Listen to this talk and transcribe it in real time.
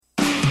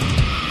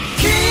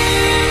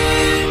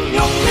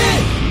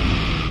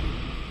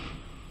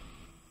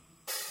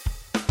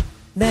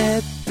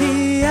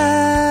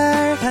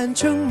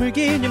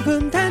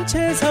기념품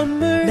단체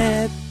선물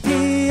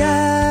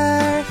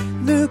넷피알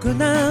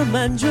누구나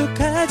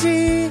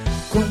만족하지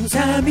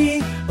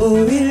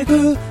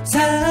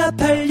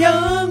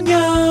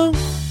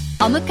 032-519-4800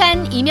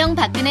 어묵한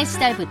이명박근혜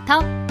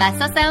시절부터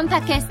맞서 싸운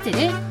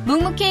팟캐스트를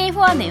묵묵히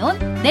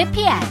후원해온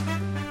넷피알.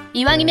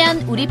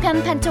 이왕이면 우리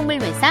편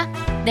판촉물 회사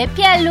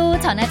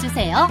넷피알로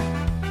전화주세요.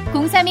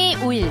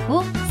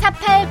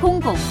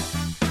 032-519-4800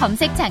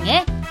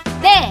 검색창에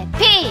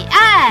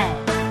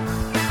넷피알.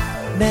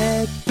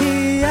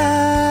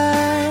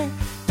 넷피알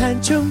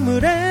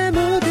판촉물의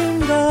모든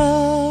것.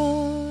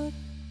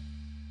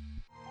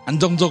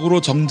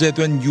 안정적으로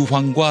정제된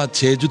유황과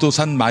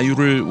제주도산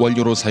마유를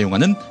원료로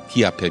사용하는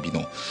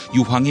디아페비노.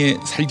 유황의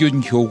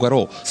살균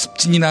효과로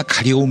습진이나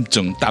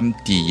가려움증,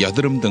 땀띠,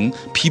 여드름 등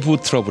피부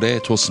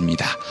트러블에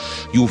좋습니다.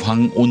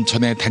 유황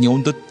온천에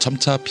다녀온 듯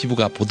점차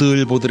피부가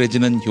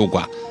보들보들해지는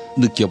효과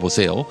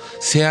느껴보세요.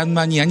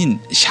 세안만이 아닌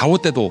샤워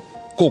때도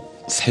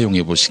꼭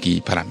사용해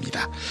보시기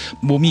바랍니다.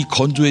 몸이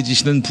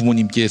건조해지시는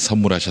부모님께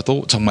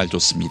선물하셔도 정말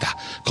좋습니다.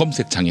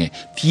 검색창에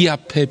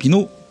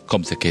디아페비노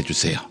검색해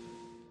주세요.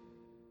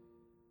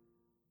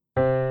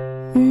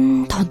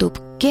 더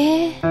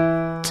높게,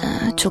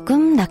 자,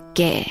 조금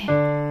낮게.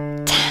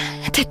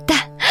 자,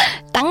 됐다.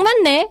 딱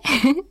맞네.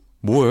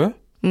 뭐해?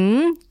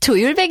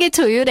 조율베개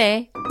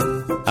조율해.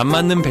 안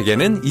맞는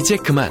베개는 이제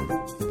그만.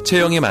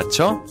 체형에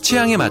맞춰,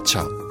 취향에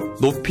맞춰.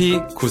 높이,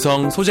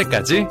 구성,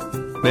 소재까지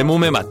내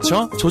몸에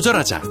맞춰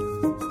조절하자.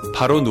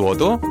 바로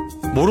누워도,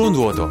 모로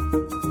누워도,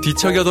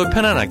 뒤척여도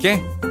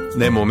편안하게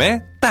내 몸에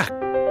딱.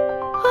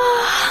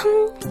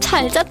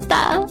 잘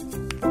잤다.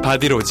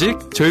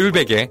 바디로직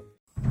조율베개.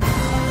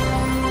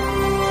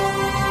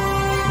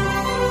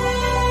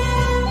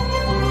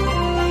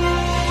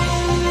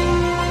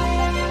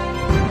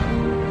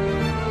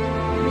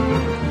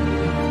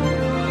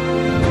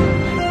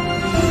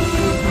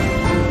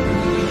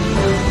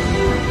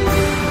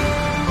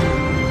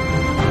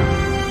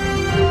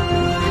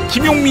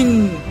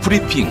 김용민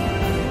브리핑.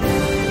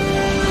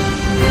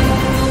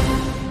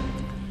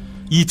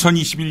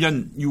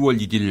 2021년 6월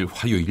 1일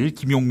화요일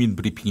김용민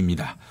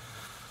브리핑입니다.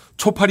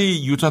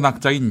 초파리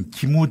유전학자인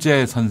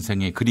김우재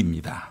선생의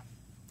글입니다.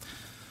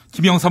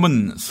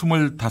 김영삼은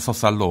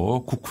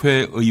 25살로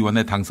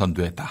국회의원에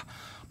당선됐다.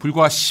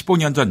 불과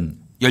 15년 전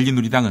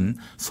열린우리당은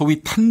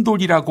소위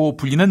탄돌이라고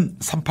불리는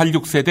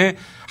 386 세대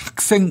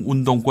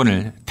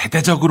학생운동권을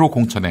대대적으로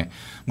공천해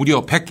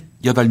무려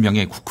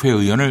 108명의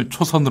국회의원을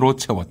초선으로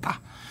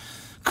채웠다.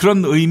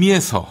 그런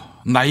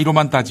의미에서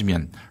나이로만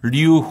따지면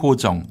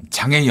류호정,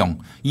 장혜영,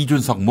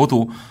 이준석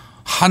모두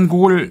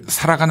한국을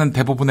살아가는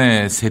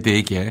대부분의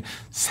세대에게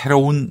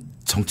새로운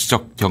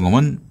정치적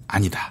경험은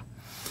아니다.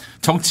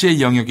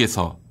 정치의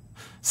영역에서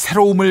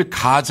새로움을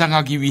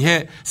가장하기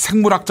위해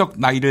생물학적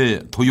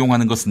나이를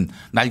도용하는 것은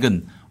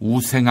낡은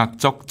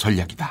우생학적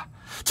전략이다.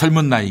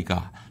 젊은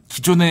나이가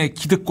기존의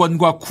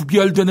기득권과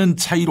구별되는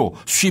차이로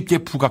쉽게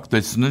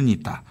부각될 수는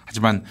있다.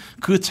 하지만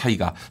그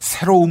차이가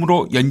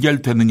새로움으로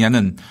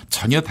연결되느냐는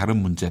전혀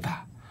다른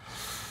문제다.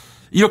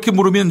 이렇게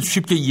물으면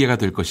쉽게 이해가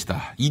될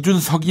것이다.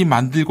 이준석이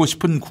만들고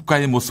싶은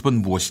국가의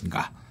모습은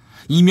무엇인가?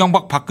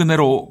 이명박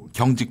박근혜로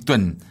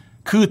경직된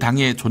그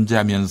당에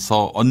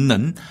존재하면서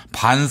얻는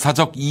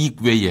반사적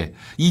이익 외에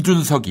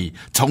이준석이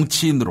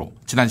정치인으로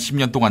지난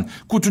 10년 동안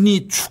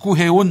꾸준히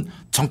추구해온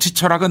정치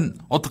철학은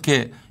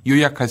어떻게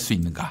요약할 수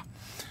있는가?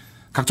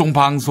 각종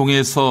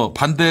방송에서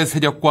반대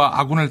세력과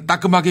아군을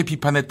따끔하게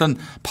비판했던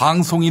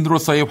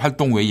방송인으로서의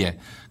활동 외에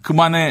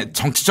그만의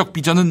정치적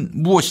비전은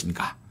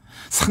무엇인가?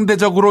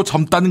 상대적으로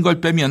젊다는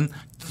걸 빼면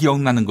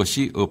기억나는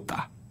것이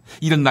없다.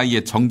 이런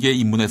나이에 정계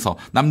입문해서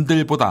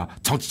남들보다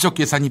정치적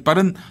계산이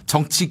빠른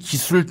정치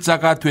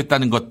기술자가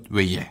됐다는 것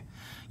외에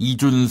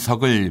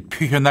이준석을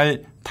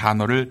표현할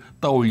단어를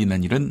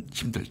떠올리는 일은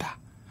힘들다.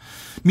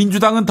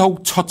 민주당은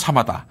더욱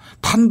처참하다.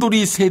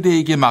 탄돌이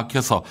세대에게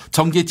막혀서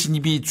정계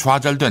진입이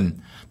좌절된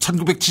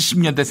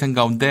 1970년대생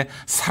가운데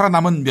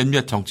살아남은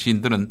몇몇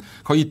정치인들은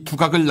거의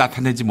두각을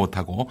나타내지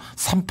못하고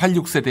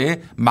 386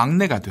 세대의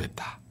막내가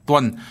됐다.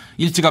 또한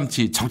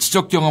일찌감치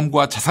정치적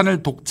경험과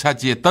자산을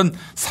독차지했던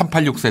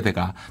 386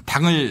 세대가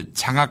당을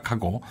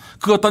장악하고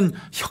그 어떤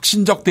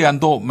혁신적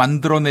대안도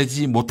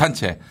만들어내지 못한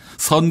채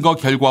선거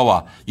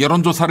결과와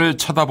여론조사를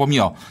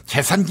쳐다보며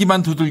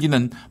계산기만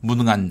두들기는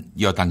무능한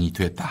여당이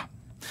됐다.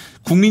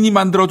 국민이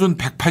만들어준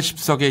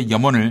 180석의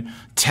염원을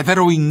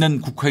제대로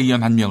읽는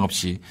국회의원 한 명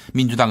없이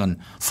민주당은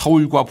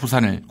서울과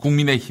부산을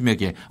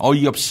국민의힘에게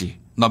어이없이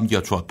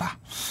넘겨주었다.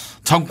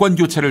 정권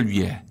교체를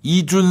위해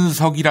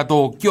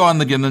이준석이라도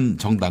껴안으려는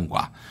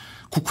정당과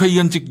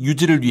국회의원직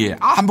유지를 위해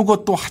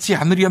아무것도 하지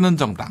않으려는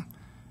정당.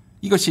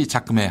 이것이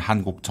작금의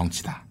한국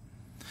정치다.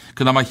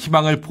 그나마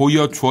희망을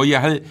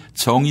보여주어야 할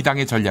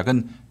정의당의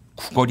전략은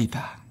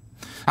구걸이다.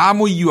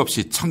 아무 이유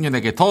없이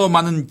청년에게 더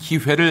많은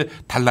기회를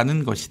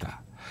달라는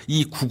것이다.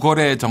 이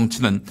구걸의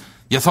정치는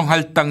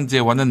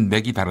여성할당제와는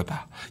맥이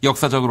다르다.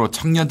 역사적으로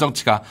청년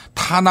정치가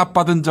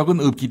탄압받은 적은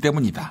없기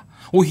때문이다.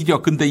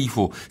 오히려 근대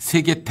이후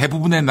세계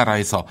대부분의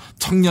나라에서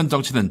청년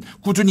정치는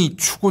꾸준히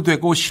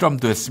추구되고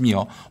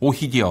실험됐으며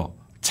오히려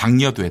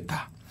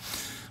장려됐다.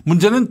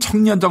 문제는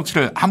청년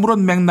정치를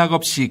아무런 맥락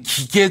없이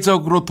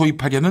기계적으로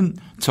도입하려는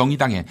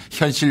정의당의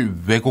현실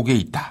왜곡에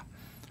있다.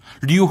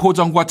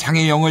 류호정과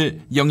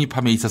장혜영을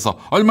영입함에 있어서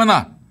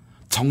얼마나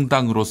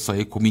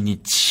정당으로서의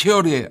고민이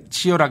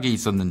치열하게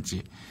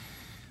있었는지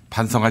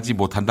반성하지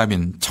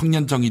못한다면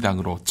청년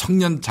정의당으로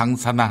청년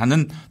장사나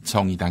하는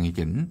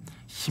정의당에겐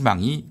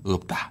희망이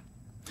없다.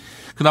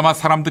 그나마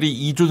사람들이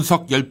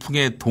이준석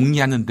열풍에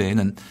동의하는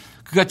데에는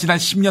그가 지난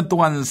 10년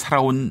동안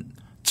살아온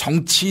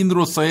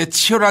정치인으로서의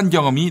치열한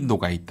경험이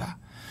녹아있다.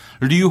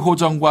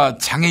 류호정과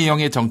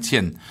장혜영의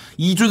정치엔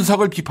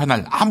이준석을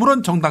비판할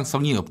아무런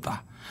정당성이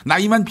없다.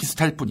 나이만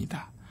비슷할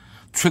뿐이다.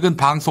 최근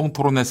방송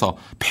토론에서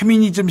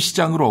페미니즘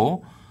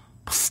시장으로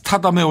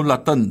스타덤에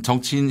올랐던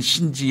정치인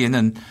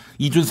신지혜는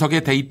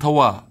이준석의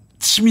데이터와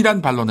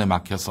치밀한 반론에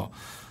막혀서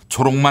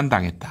조롱만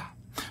당했다.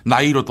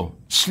 나이로도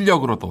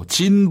실력으로도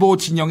진보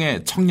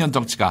진영의 청년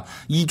정치가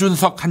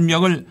이준석 한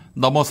명을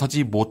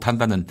넘어서지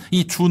못한다는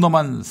이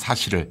준엄한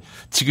사실을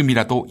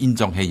지금이라도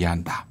인정해야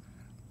한다.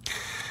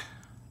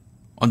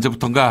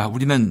 언제부턴가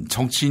우리는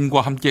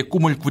정치인과 함께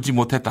꿈을 꾸지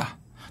못했다.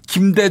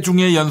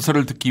 김대중의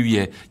연설을 듣기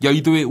위해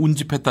여의도에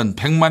운집했던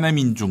 100만의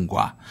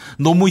민중과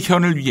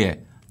노무현을 위해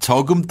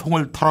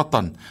저금통을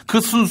털었던 그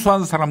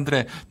순수한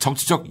사람들의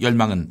정치적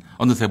열망은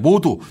어느새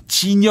모두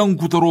진영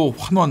구도로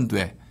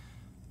환원돼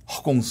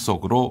허공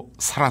속으로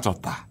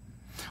사라졌다.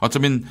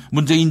 어쩌면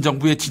문재인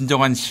정부의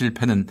진정한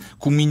실패는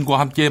국민과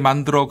함께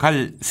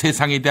만들어갈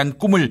세상에 대한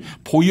꿈을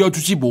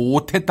보여주지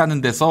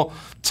못했다는 데서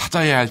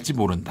찾아야 할지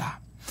모른다.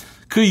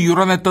 그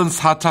유란했던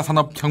 4차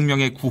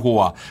산업혁명의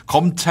구호와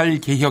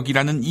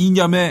검찰개혁이라는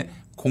이념에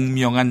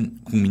공명한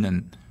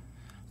국민은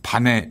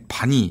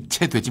반이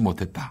채 되지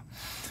못했다.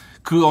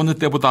 그 어느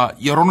때보다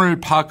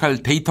여론을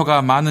파악할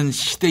데이터가 많은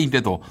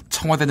시대인데도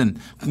청와대는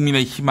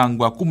국민의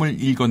희망과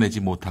꿈을 읽어내지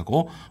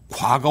못하고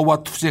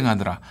과거와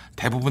투쟁하느라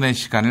대부분의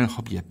시간을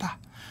허비했다.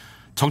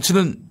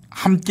 정치는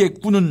함께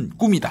꾸는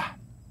꿈이다.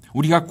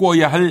 우리가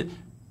꿔야 할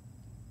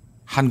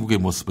한국의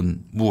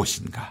모습은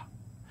무엇인가?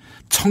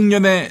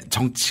 청년의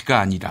정치가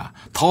아니라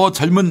더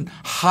젊은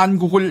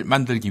한국을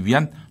만들기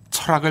위한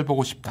철학을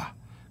보고 싶다.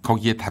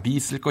 거기에 답이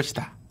있을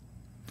것이다.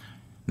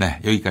 네,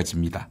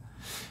 여기까지입니다.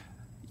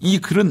 이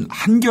글은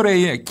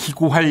한겨레에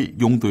기고할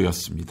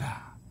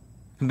용도였습니다.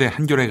 근데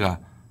한겨레가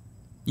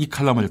이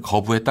칼럼을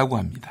거부했다고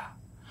합니다.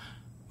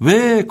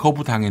 왜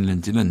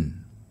거부당했는지는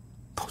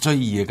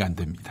도저히 이해가 안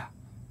됩니다.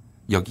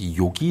 여기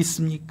욕이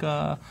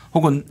있습니까?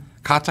 혹은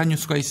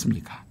가짜뉴스가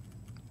있습니까?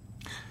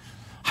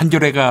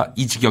 한겨레가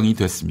이 지경이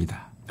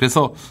됐습니다.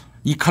 그래서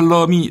이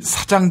칼럼이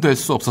사장될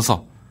수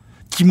없어서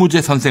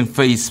김우재 선생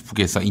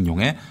페이스북에서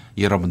인용해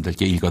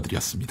여러분들께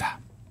읽어드렸습니다.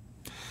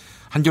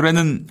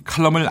 한겨레는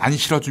칼럼을 안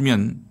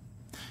실어주면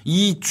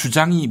이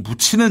주장이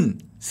묻히는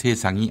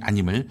세상이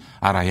아님을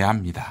알아야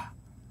합니다.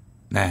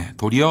 네,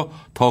 도리어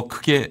더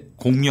크게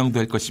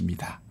공명될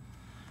것입니다.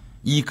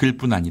 이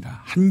글뿐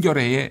아니라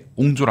한겨레의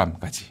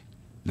옹졸함까지.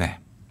 네,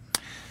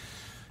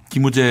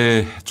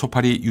 김우재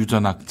초파리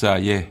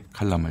유전학자의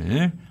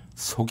칼럼을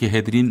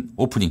소개해드린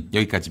오프닝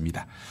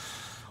여기까지입니다.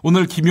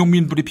 오늘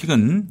김용민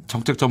브리핑은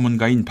정책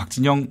전문가인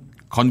박진영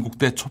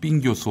건국대 초빙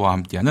교수와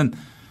함께하는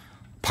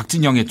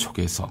박진영의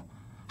촉에서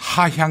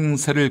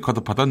하향세를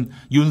거듭하던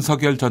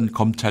윤석열 전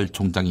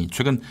검찰총장이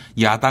최근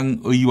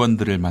야당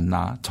의원들을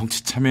만나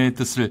정치 참여의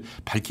뜻을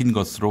밝힌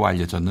것으로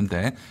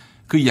알려졌는데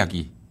그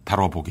이야기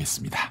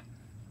다뤄보겠습니다.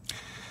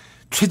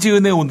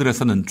 최지은의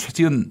오늘에서는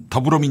최지은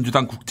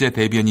더불어민주당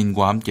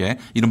국제대변인과 함께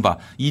이른바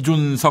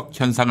이준석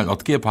현상을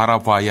어떻게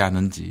바라봐야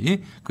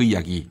하는지 그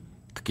이야기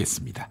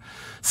듣겠습니다.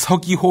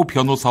 서기호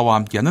변호사와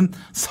함께하는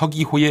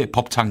서기호의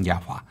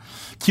법창야화,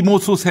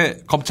 김오수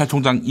새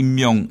검찰총장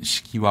임명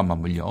시기와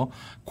맞물려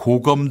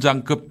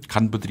고검장급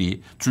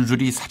간부들이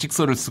줄줄이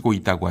사직서를 쓰고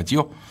있다고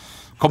하지요.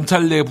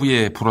 검찰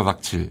내부에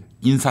불어닥칠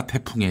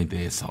인사태풍에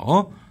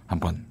대해서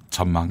한번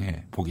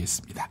전망해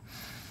보겠습니다.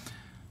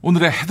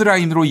 오늘의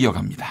헤드라인으로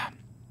이어갑니다.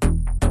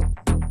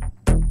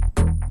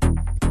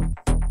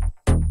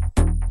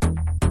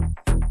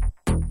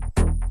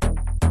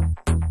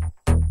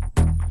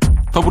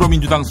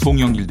 더불어민주당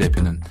송영길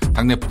대표는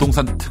당내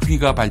부동산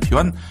특위가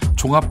발표한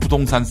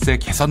종합부동산세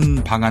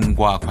개선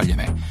방안과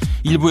관련해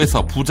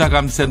일부에서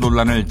부자감세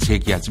논란을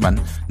제기하지만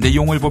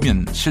내용을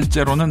보면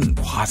실제로는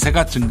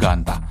과세가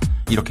증가한다.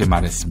 이렇게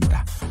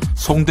말했습니다.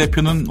 송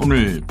대표는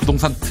오늘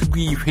부동산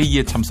특위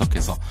회의에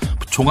참석해서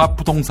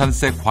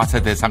종합부동산세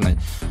과세 대상을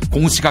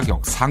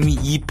공시가격 상위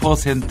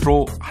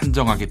 2%로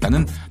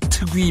한정하겠다는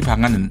특위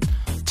방안은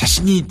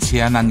자신이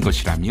제안한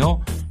것이라며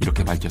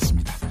이렇게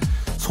밝혔습니다.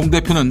 송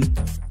대표는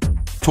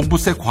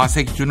종부세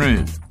과세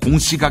기준을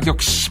공시가격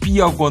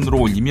 12억 원으로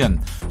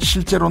올리면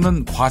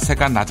실제로는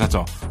과세가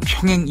낮아져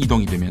평행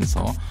이동이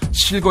되면서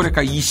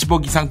실거래가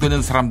 20억 이상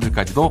되는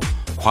사람들까지도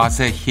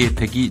과세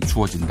혜택이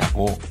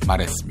주어진다고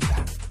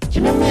말했습니다.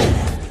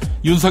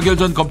 윤석열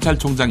전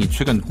검찰총장이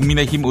최근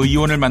국민의힘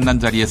의원을 만난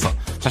자리에서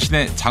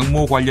자신의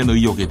장모 관련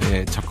의혹에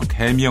대해 적극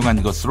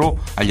해명한 것으로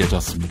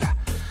알려졌습니다.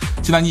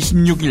 지난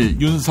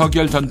 26일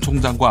윤석열 전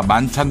총장과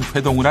만찬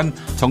회동을 한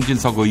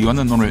정진석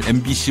의원은 오늘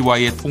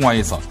MBC와의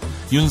통화에서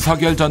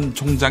윤석열 전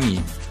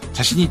총장이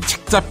자신이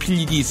책 잡힐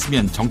일이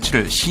있으면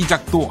정치를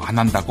시작도 안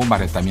한다고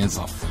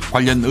말했다면서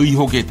관련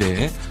의혹에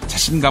대해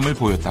자신감을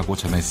보였다고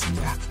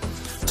전했습니다.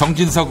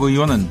 정진석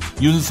의원은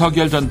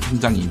윤석열 전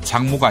총장이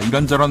장모가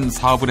이런저런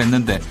사업을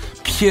했는데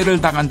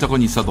피해를 당한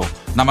적은 있어도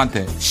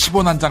남한테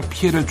 10원 한 장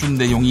피해를 준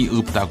내용이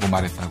없다고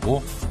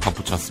말했다고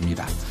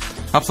덧붙였습니다.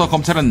 앞서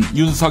검찰은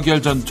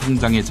윤석열 전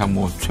총장의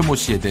장모 최모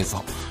씨에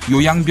대해서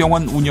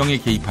요양병원 운영에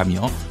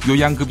개입하며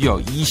요양급여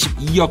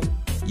 22억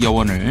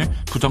여원을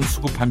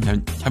부정수급한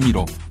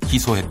혐의로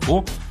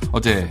기소했고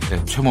어제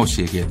최모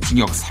씨에게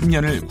징역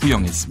 3년을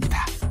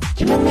구형했습니다.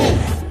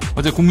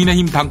 어제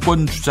국민의힘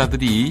당권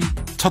주자들이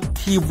첫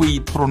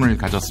TV 토론을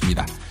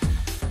가졌습니다.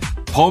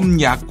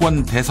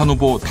 범야권 대선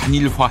후보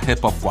단일화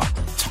해법과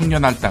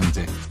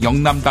청년할당제,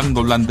 영남당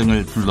논란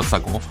등을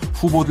둘러싸고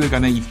후보들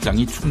간의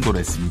입장이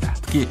충돌했습니다.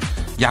 특히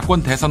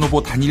야권 대선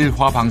후보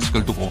단일화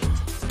방식을 두고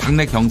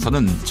당내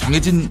경선은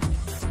정해진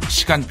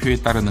시간표에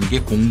따르는 게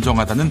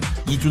공정하다는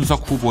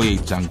이준석 후보의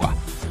입장과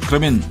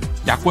그러면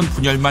야권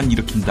분열만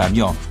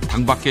일으킨다며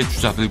당 밖의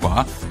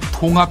주자들과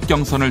통합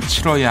경선을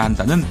치러야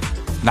한다는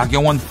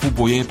나경원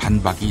후보의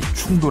반박이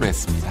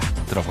충돌했습니다.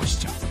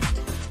 들어보시죠.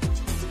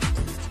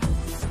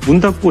 문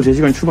닫고 제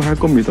시간 출발할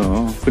겁니다.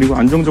 그리고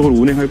안정적으로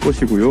운행할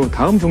것이고요.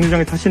 다음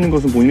정류장에 타시는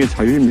것은 본인의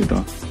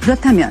자유입니다.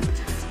 그렇다면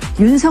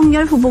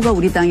윤석열 후보가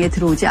우리 당에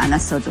들어오지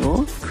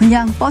않았어도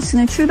그냥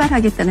버스는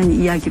출발하겠다는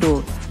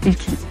이야기로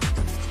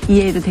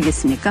이해해도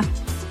되겠습니까?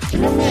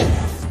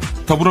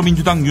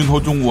 더불어민주당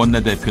윤호중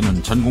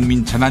원내대표는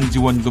전국민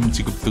재난지원금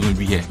지급 등을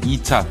위해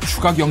 2차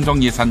추가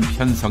경정 예산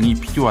편성이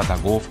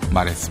필요하다고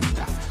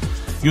말했습니다.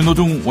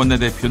 윤호중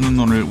원내대표는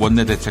오늘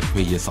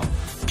원내대책회의에서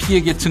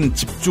피해계층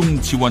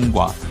집중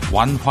지원과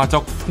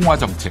완화적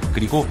통화정책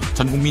그리고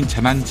전국민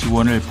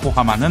재난지원을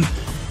포함하는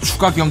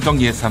추가 경정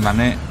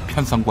예산안의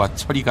편성과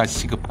처리가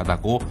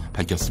시급하다고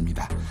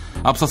밝혔습니다.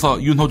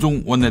 앞서서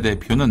윤호중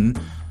원내대표는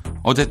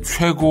어제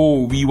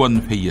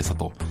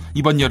최고위원회의에서도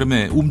이번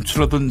여름에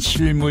움츠러든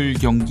실물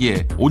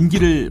경기에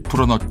온기를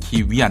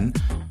불어넣기 위한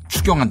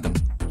추경안 등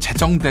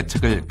재정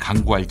대책을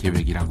강구할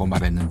계획이라고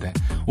말했는데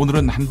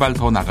오늘은 한 발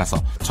더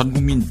나가서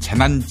전국민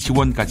재난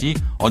지원까지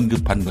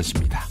언급한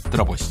것입니다.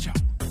 들어보시죠.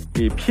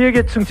 이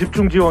피해계층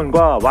집중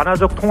지원과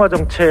완화적 통화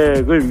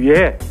정책을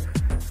위해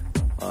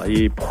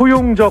이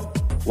포용적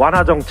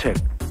완화 정책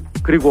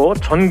그리고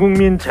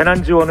전국민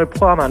재난 지원을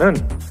포함하는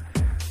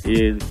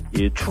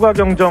이 추가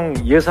경정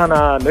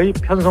예산안의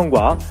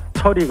편성과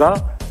처리가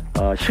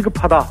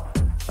시급하다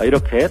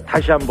이렇게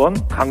다시 한번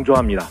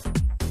강조합니다.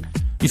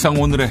 이상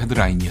오늘의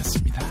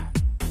헤드라인이었습니다.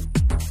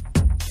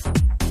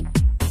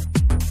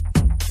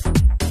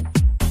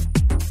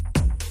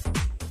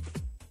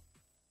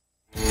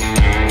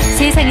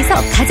 세상에서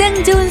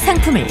가장 좋은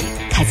상품을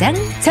가장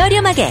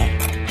저렴하게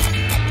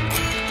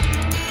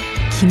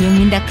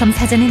김용민닷컴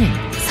사전에는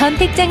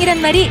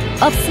선택장이란 말이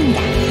없습니다.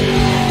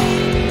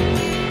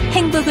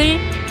 행복을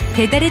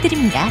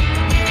배달해드립니다.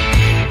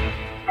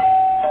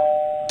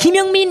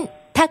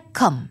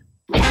 김용민닷컴.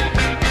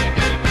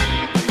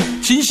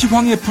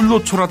 진시황에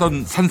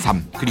불로초라던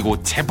산삼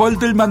그리고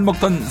재벌들만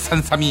먹던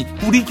산삼이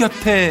우리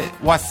곁에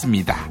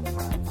왔습니다.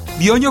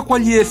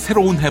 면역관리의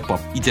새로운 해법,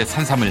 이제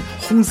산삼을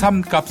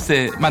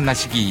홍삼값에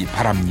만나시기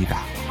바랍니다.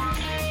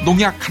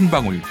 농약 한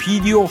방울,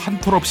 비료 한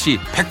톨 없이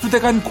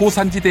백두대간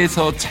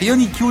고산지대에서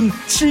자연이 키운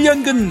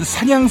 7년근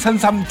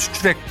산양산삼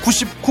추출액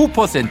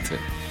 99%,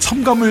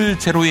 첨가물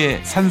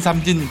제로의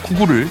산삼진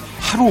 99를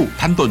하루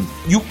단돈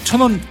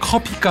 6,000원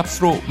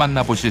커피값으로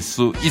만나보실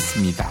수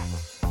있습니다.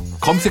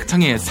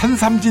 검색창에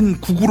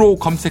산삼진 99로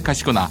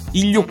검색하시거나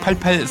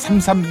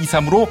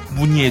 1688-3323으로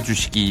문의해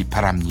주시기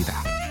바랍니다.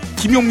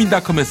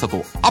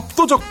 김용민닷컴에서도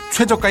압도적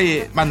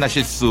최저가에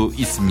만나실 수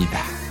있습니다.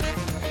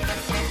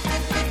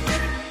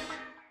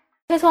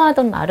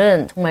 퇴소하던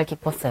날은 정말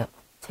기뻤어요.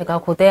 제가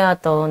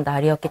고대하던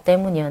날이었기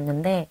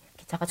때문이었는데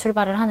기차가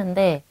출발을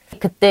하는데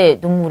그때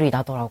눈물이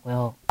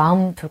나더라고요.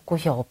 마음 둘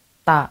곳이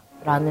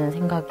없다라는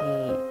생각이.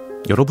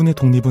 여러분의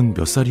독립은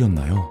몇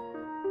살이었나요?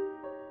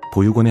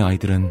 보육원의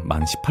아이들은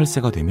만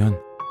 18세가 되면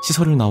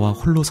시설을 나와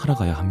홀로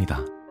살아가야 합니다.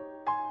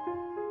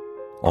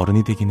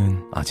 어른이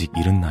되기는 아직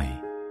이른 나이.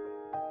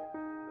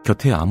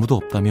 곁에 아무도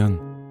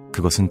없다면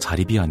그것은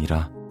자립이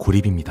아니라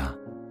고립입니다.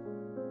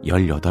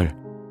 18.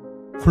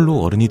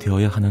 홀로 어른이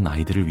되어야 하는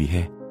아이들을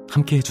위해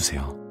함께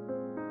해주세요.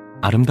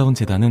 아름다운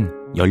재단은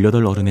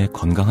 18 어른의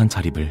건강한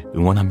자립을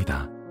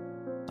응원합니다.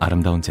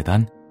 아름다운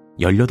재단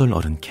 18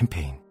 어른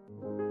캠페인.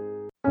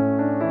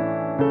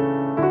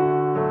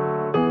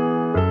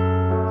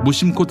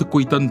 무심코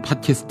듣고 있던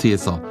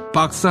팟캐스트에서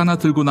박스 하나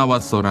들고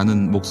나왔어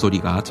라는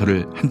목소리가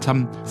저를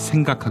한참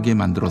생각하게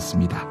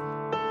만들었습니다.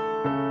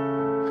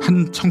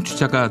 한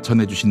청취자가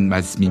전해주신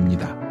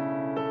말씀입니다.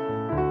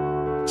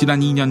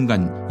 지난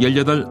 2년간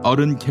 18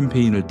 어른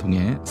캠페인을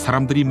통해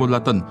사람들이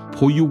몰랐던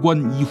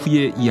보육원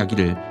이후의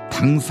이야기를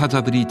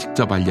당사자들이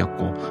직접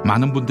알렸고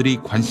많은 분들이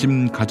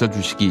관심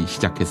가져주시기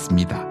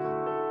시작했습니다.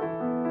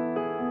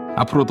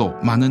 앞으로도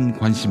많은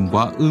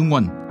관심과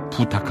응원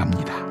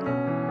부탁합니다.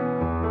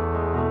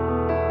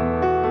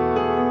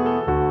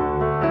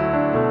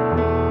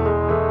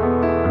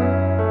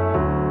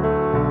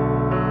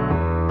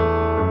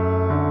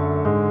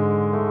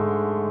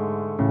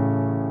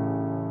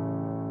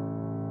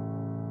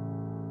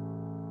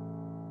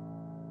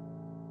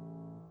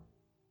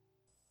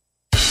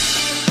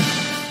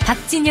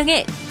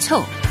 박진영의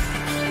초.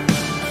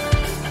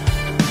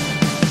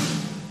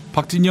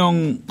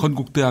 박진영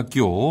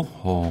건국대학교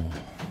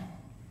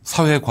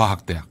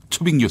사회과학대학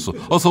초빙 교수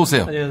어서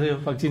오세요. 안녕하세요.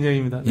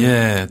 박진영입니다. 네.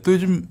 예, 또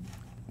요즘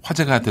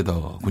화제가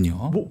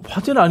되더군요. 뭐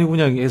화제는 아니고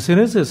그냥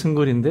SNS에 쓴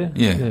글인데.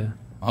 예. 네.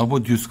 뭐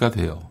뉴스가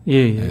돼요.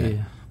 예.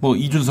 뭐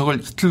이준석을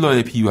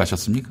히틀러에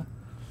비유하셨습니까?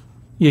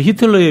 예,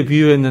 히틀러에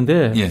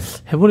비유했는데 예.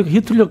 해보니까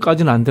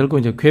히틀러까지는 안 되고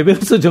이제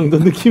괴벨스 정도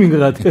느낌인 것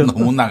같아요.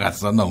 너무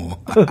나갔어, 너무.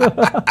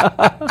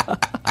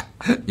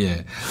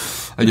 예,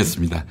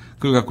 알겠습니다.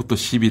 그걸 갖고 또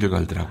시비를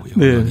걸더라고요.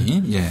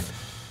 네. 예.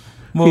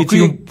 뭐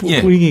지금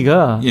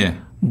분위기가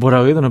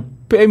뭐라고 해야 되나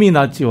빼미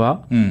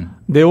나치와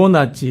네오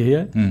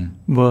나치의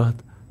뭐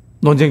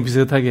논쟁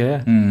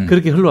비슷하게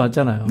그렇게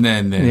흘러왔잖아요.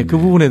 네, 그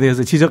부분에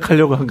대해서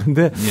지적하려고 한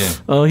건데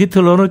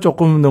히틀러는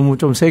조금 너무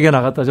좀 세게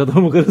나갔다.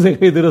 저도 뭐 그런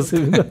생각이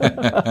들었습니다.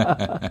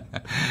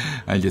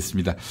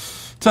 알겠습니다.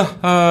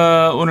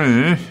 자,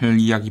 오늘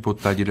이야기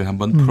보따리를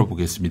한번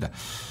풀어보겠습니다.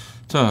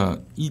 자,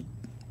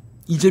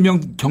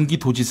 이재명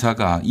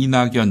경기도지사가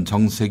이낙연,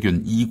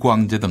 정세균,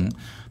 이광재 등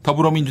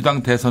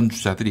더불어민주당 대선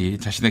주자들이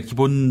자신의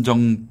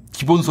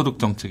기본소득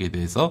정책에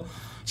대해서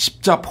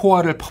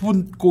십자포화를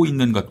퍼붓고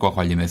있는 것과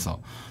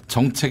관련해서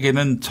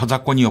정책에는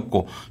저작권이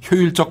없고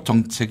효율적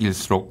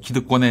정책일수록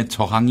기득권의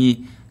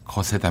저항이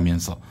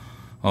거세다면서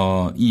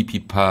이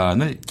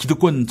비판을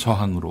기득권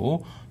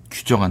저항으로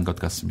규정한 것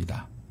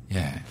같습니다.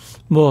 예.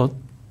 뭐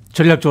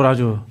전략적으로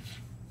아주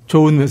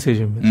좋은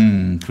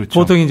메시지입니다. 그렇죠.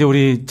 보통 이제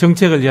우리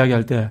정책을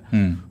이야기할 때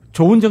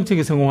좋은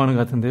정책이 성공하는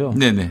것 같은데요.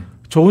 네네.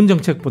 좋은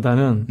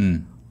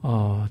정책보다는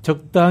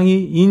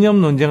적당히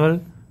이념 논쟁을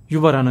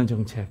유발하는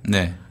정책,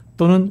 네.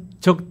 또는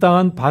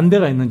적당한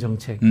반대가 있는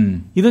정책,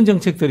 이런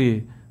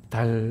정책들이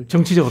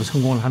정치적으로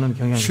성공을 하는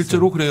경향이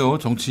실제로 있어요. 그래요.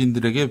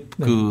 정치인들에게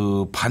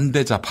그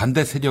반대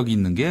세력이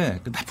있는 게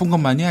나쁜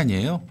것만이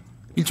아니에요.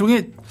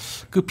 일종의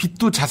그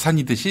빚도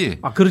자산이듯이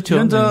그렇죠.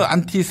 이런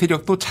안티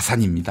세력도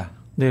자산입니다.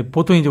 네,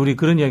 보통 이제 우리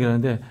그런 이야기를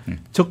하는데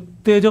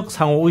적대적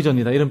상호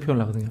의존이다 이런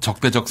표현을 하거든요.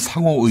 적대적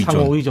상호 의존.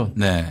 상호 의존.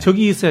 네.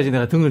 적이 있어야지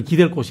내가 등을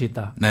기댈 곳이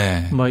있다.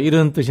 네. 뭐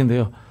이런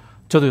뜻인데요.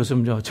 저도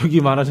요즘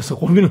적이 많아져서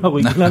고민을 하고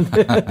있긴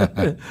한데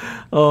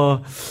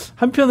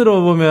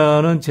한편으로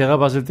보면은 제가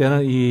봤을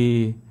때는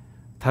이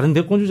다른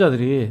대권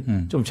주자들이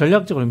좀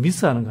전략적으로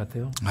미스하는 것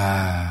같아요.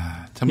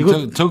 참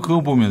저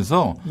그거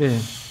보면서 네.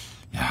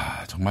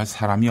 야, 정말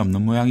사람이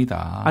없는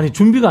모양이다. 아니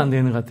준비가 안 되어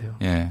있는 것 같아요.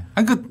 예.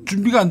 아니 그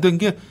준비가 안 된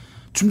게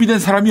준비된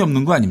사람이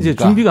없는 거 아닙니까?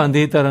 이제 준비가 안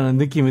돼 있다라는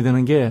느낌이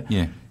드는 게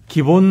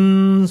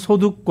기본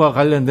소득과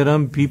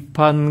관련되는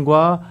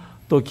비판과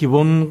또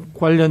기본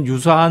관련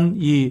유사한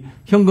이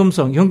현금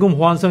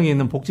호환성이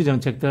있는 복지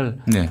정책들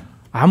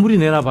아무리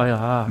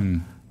내놔봐야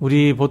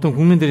우리 보통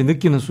국민들이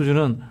느끼는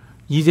수준은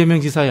이재명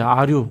지사의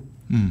아류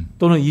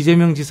또는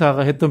이재명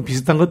지사가 했던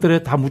비슷한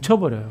것들에 다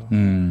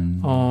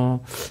묻혀버려요.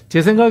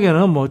 제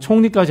생각에는 뭐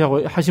총리까지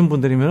하신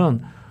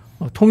분들이면은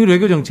통일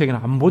외교 정책이나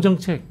안보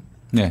정책,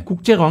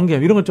 국제 관계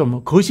이런 것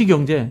좀 거시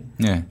경제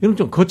이런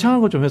좀 거창한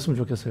거 좀 했으면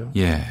좋겠어요.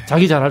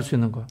 자기 잘할 수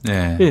있는 거.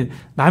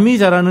 남이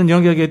잘하는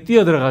영역에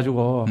뛰어들어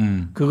가지고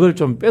그걸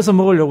좀 뺏어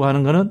먹으려고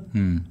하는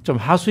거는 좀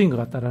하수인 것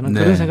같다라는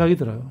그런 생각이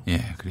들어요. 예,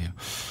 그래요.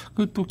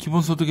 그 또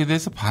기본소득에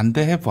대해서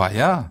반대해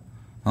봐야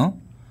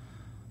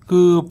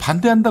그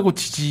반대한다고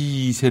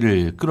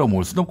지지세를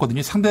끌어모을 수는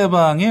없거든요.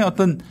 상대방의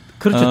어떤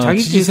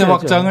자기 지지세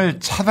확장을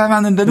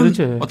차단하는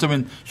데는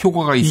어쩌면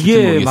효과가 있을지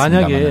모르겠습니다만.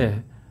 이게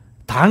만약에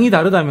당이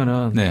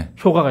다르다면은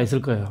효과가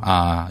있을 거예요.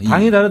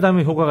 당이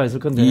다르다면 효과가 있을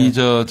건데.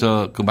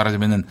 그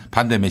말하자면은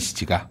반대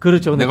메시지가.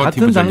 그렇죠. 근데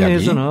같은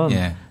당내에서는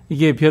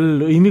이게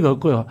별 의미가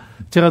없고요.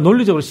 제가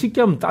논리적으로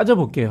쉽게 한번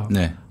따져볼게요.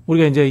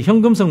 우리가 이제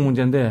현금성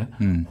문제인데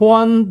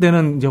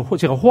호환되는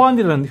제가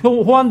호환되는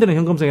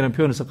현금성이라는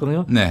표현을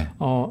썼거든요.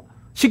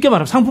 쉽게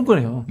말하면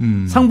상품권이에요.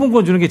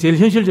 상품권 주는 게 제일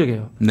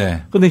현실적이에요.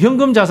 그런데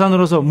현금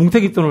자산으로서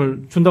뭉태기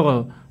돈을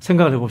준다고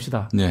생각을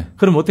해봅시다.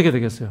 그럼 어떻게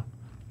되겠어요?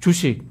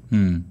 주식,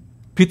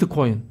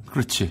 비트코인.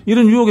 그렇지.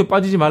 이런 유혹에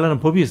빠지지 말라는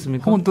법이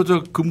있습니까? 혹은 또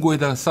저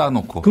금고에다가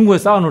쌓아놓고. 금고에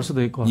쌓아놓을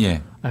수도 있고.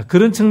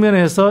 그런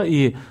측면에서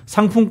이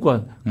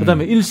상품권,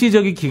 그다음에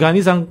일시적인 기간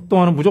이상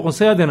동안은 무조건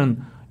써야 되는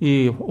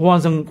이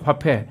호환성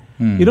화폐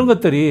이런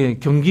것들이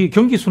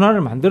경기 순환을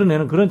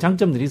만들어내는 그런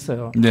장점들이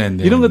있어요.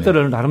 이런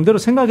것들을 나름대로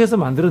생각해서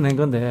만들어낸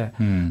건데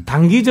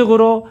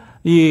단기적으로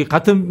이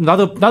같은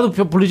나도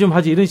분리 좀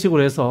하지 이런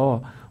식으로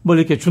해서 뭘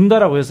이렇게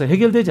준다라고 해서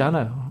해결되지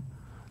않아요.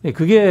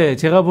 그게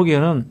제가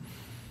보기에는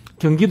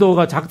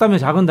경기도가 작다면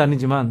작은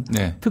단위지만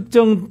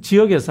특정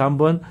지역에서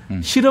한번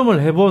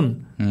실험을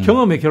해본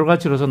경험의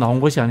결과치로서 나온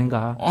것이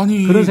아닌가.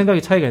 그런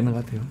생각이 차이가 있는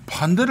것 같아요.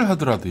 반대를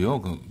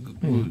하더라도요.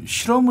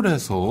 실험을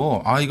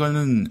해서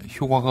이거는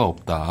효과가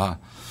없다.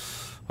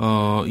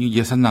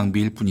 예산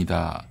낭비일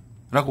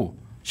뿐이다라고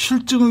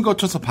실증을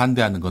거쳐서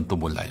반대하는 건 또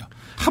몰라요.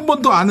 한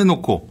번도 안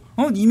해놓고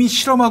이미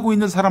실험하고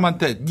있는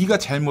사람한테 네가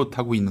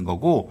잘못하고 있는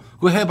거고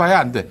그거 해봐야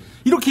안 돼.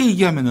 이렇게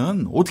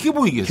얘기하면은 어떻게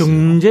보이겠어요?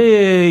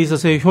 경제에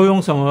있어서의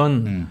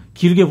효용성은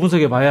길게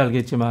분석해 봐야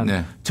알겠지만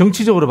네.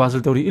 정치적으로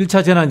봤을 때 우리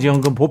 1차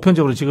재난지원금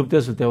보편적으로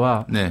지급됐을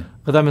때와 네.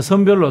 그다음에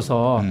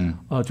선별로서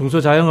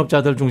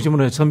중소자영업자들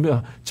중심으로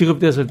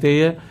지급됐을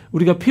때에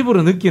우리가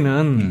피부로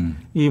느끼는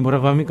이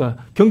뭐라고 합니까?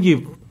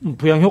 경기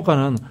부양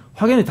효과는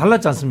확연히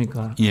달랐지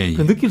않습니까? 예.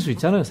 그 느낄 수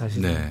있잖아요,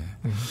 사실. 네.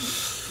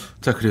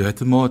 자, 그래요.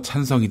 하여튼 뭐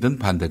찬성이든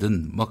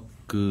반대든 막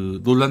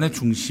그 논란의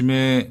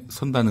중심에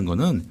선다는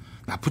거는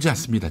나쁘지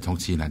않습니다.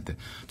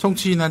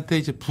 정치인한테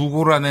이제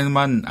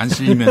부고란에만 안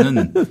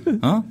실리면은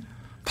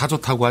다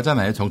좋다고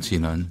하잖아요.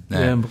 정치인은. 네.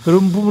 네, 뭐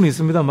그런 부분이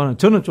있습니다만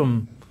저는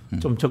좀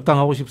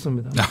적당하고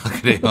싶습니다. 아,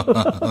 그래요.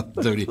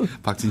 저 우리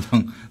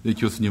박진영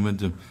교수님은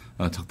좀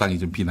적당히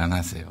좀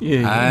비난하세요.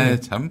 예, 아, 예.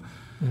 참.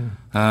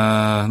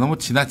 너무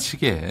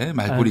지나치게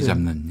말꼬리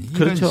잡는 이런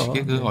그렇죠.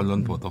 식의 그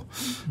언론 보도.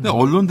 근데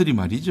언론들이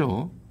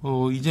말이죠.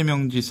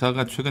 이재명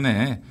지사가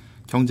최근에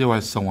경제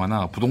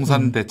활성화나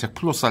부동산 대책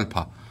플러스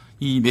알파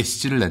이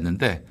메시지를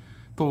냈는데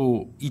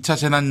또 2차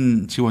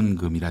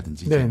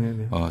재난지원금이라든지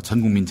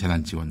전국민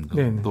재난지원금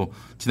네네. 또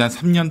지난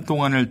 3년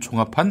동안을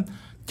종합한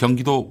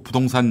경기도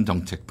부동산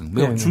정책 등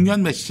매우 네네.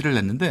 중요한 메시지를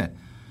냈는데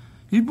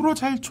일부러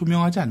잘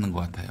조명하지 않는 것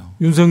같아요.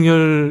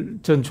 윤석열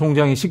전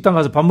총장이 식당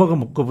가서 밥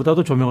먹은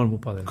것보다도 조명을 못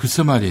받아요.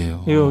 글쎄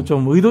말이에요. 이거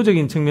좀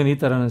의도적인 측면이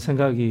있다라는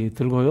생각이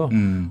들고요.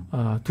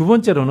 두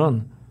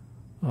번째로는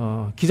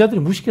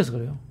기자들이 무식해서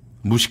그래요.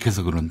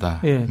 무식해서 그런다.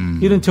 예,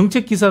 이런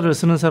정책 기사를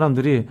쓰는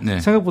사람들이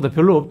네. 생각보다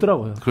별로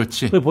없더라고요.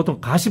 그렇지.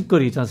 보통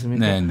가십거리 있지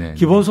않습니까? 네.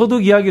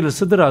 기본소득 이야기를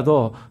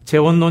쓰더라도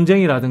재원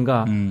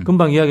논쟁이라든가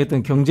금방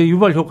이야기했던 경제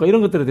유발 효과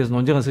이런 것들에 대해서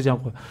논쟁을 쓰지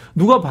않고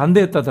누가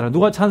반대했다더라,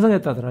 누가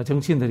찬성했다더라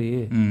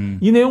정치인들이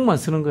이 내용만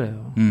쓰는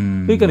거예요.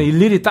 그러니까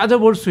일일이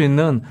따져볼 수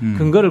있는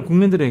근거를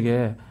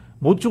국민들에게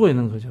못 주고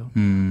있는 거죠.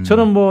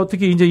 저는 뭐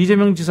특히 이제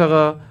이재명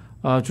지사가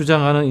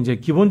주장하는 이제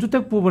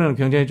기본주택 부분에는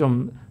굉장히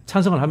좀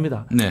찬성을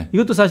합니다. 네.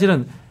 이것도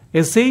사실은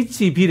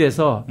SH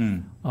빌에서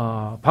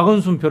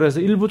박원순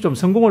표에서 일부 좀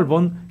성공을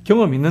본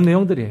경험 있는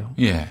내용들이에요.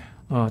 예.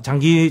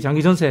 장기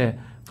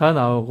전세가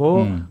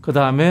나오고 그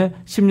다음에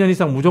 10년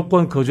이상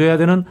무조건 거주해야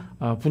되는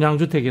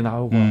분양주택이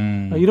나오고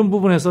이런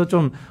부분에서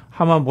좀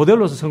아마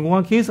모델로서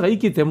성공한 케이스가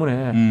있기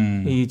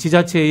때문에 이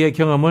지자체의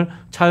경험을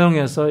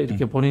차용해서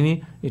이렇게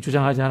본인이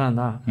주장하지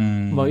않았나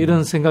뭐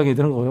이런 생각이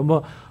드는 거고요.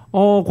 뭐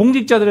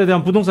공직자들에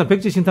대한 부동산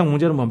백지 신탁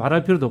문제는 뭐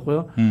말할 필요도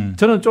없고요.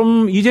 저는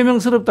좀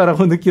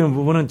이재명스럽다라고 느끼는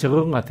부분은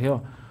저건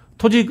같아요.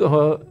 토지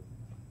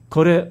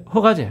거래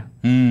허가제.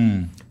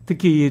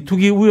 특히 이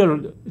투기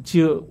우열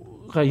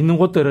지역가 있는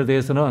곳들에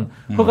대해서는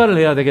허가를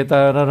내야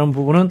되겠다라는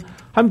부분은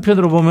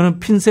한편으로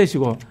보면은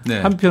핀셋이고 네.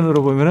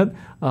 한편으로 보면은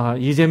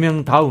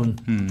이재명 다운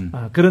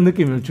그런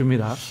느낌을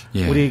줍니다.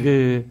 예.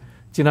 우리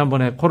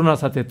지난번에 코로나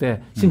사태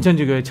때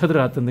신천지교에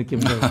쳐들어갔던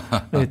느낌들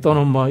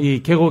또는 뭐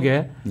이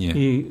계곡에 예.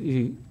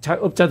 이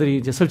업자들이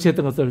이제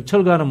설치했던 것들을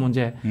철거하는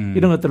문제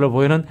이런 것들을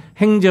보이는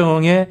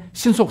행정의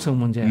신속성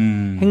문제,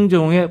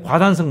 행정의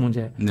과단성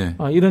문제 네.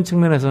 이런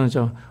측면에서는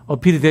좀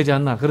어필이 되지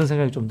않나 그런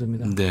생각이 좀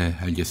듭니다. 네,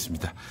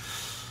 알겠습니다.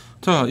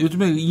 자,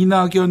 요즘에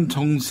이낙연,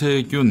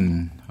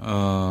 정세균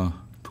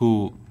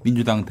두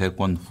민주당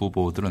대권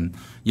후보들은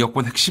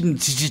여권 핵심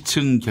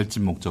지지층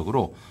결집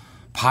목적으로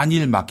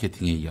반일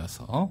마케팅에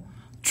이어서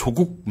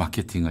조국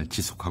마케팅을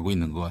지속하고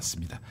있는 것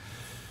같습니다.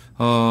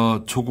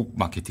 조국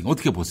마케팅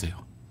어떻게 보세요?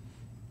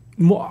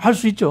 뭐 할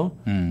수 있죠.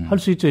 할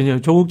수 있죠.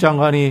 이제 조국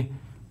장관이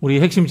우리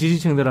핵심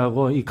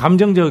지지층들하고 이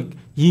감정적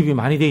이입이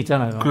많이 돼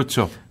있잖아요.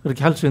 그렇죠.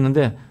 그렇게 할 수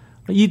있는데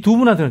이 두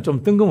분한테는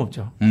좀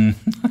뜬금없죠.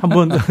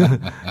 한번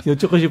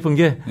여쭙고 싶은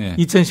게 네.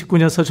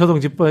 2019년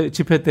서초동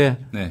집회 때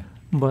네.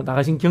 뭐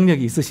나가신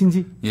경력이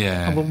있으신지 예.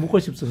 한번 묻고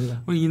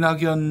싶습니다.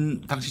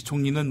 이낙연 당시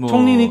총리는 뭐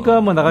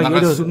총리니까 뭐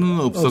나갈 수는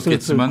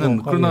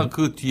없었겠지만은 그러나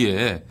그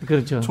뒤에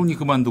그렇죠. 총리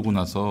그만두고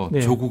나서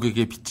네.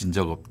 조국에게 빚진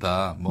적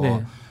없다. 뭐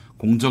네.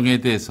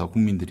 공정에 대해서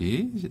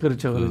국민들이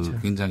그렇죠.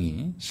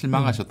 굉장히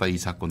실망하셨다 이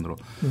사건으로.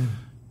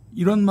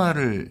 이런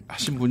말을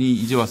하신 분이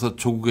이제 와서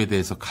조국에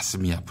대해서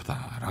가슴이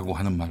아프다라고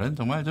하는 말은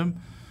정말 좀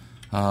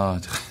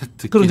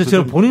그런데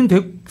제가 본인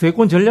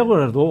대권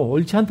전략으로라도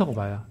옳지 않다고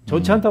봐요.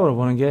 좋지 않다고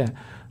보는 게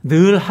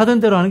늘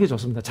하던 대로 하는 게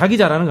좋습니다. 자기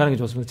잘하는 거 하는 게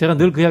좋습니다. 제가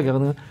늘 그 이야기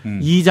하거든요.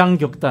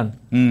 이장격단.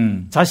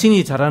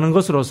 자신이 잘하는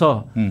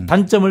것으로서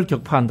단점을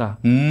격파한다.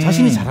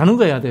 자신이 잘하는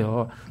거 해야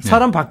돼요.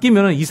 사람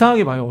바뀌면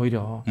이상하게 봐요,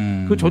 오히려.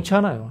 그거 좋지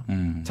않아요.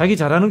 자기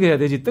잘하는 거 해야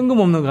되지.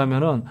 뜬금없는 거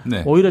하면은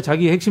네. 오히려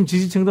자기 핵심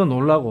지지층도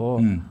놀라고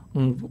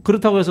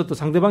그렇다고 해서 또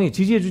상대방이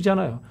지지해 주지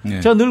않아요.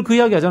 네. 제가 늘 그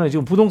이야기 하잖아요.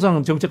 지금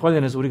부동산 정책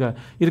관련해서 우리가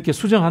이렇게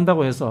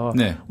수정한다고 해서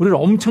네. 우리를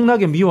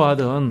엄청나게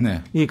미워하던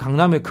네. 이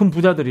강남의 큰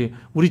부자들이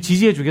우리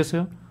지지해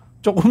주겠어요?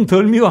 조금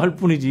덜 미워할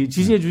뿐이지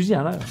지지해 주지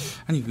않아요.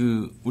 아니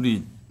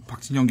우리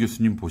박진영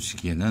교수님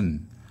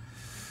보시기에는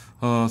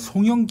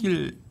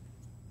송영길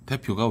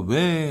대표가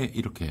왜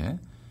이렇게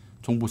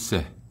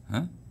종부세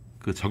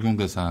그 적용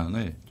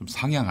대상을 좀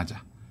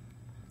상향하자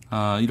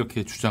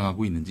이렇게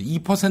주장하고 있는지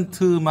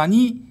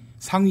 2%만이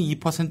상위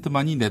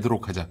 2%만이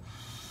내도록 하자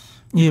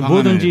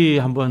뭐든지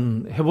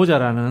한번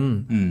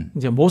해보자라는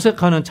이제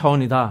모색하는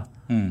차원이다.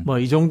 뭐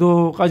이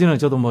정도까지는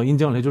저도 뭐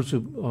인정을 해줄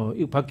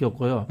수밖에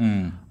없고요.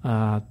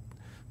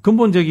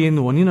 근본적인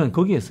원인은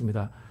거기에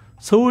있습니다.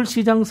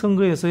 서울시장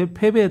선거에서의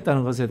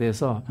패배했다는 것에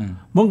대해서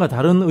뭔가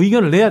다른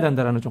의견을 내야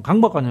된다라는 좀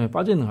강박관념에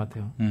빠져 있는 것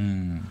같아요.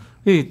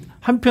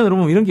 한편으로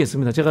보면 이런 게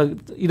있습니다. 제가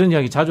이런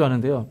이야기 자주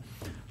하는데요.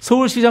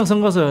 서울시장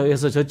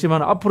선거에서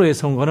졌지만 앞으로의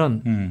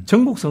선거는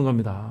전국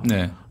선거입니다.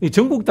 네. 이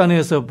전국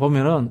단위에서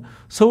보면은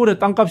서울의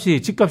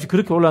땅값이 집값이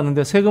그렇게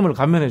올랐는데 세금을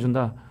감면해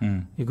준다.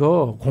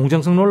 이거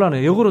공정성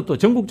논란에 역으로 또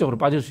전국적으로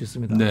빠질 수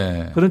있습니다.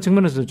 네. 그런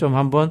측면에서 좀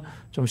한번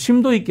좀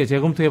심도 있게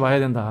재검토해 봐야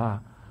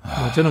된다.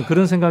 저는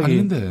그런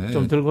생각이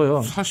좀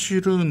들고요.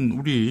 사실은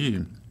우리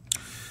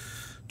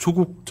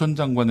조국 전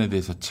장관에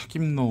대해서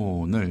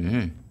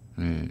책임론을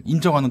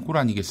인정하는 꼴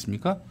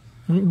아니겠습니까?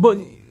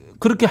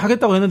 그렇게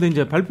하겠다고 했는데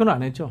이제 발표는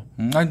안 했죠.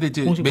 근데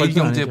이제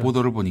매일경제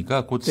보도를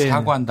보니까 곧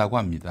사과한다고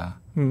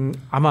합니다.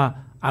 아마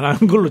안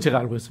하는 걸로 제가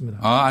알고 있습니다.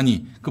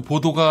 아니 그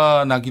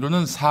보도가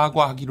나기로는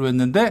사과하기로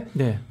했는데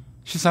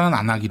실상은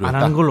안 하기로 했다.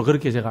 안 하는 걸로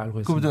그렇게 제가 알고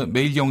있습니다. 그럼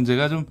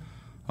매일경제가 좀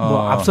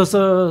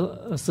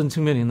앞서서 쓴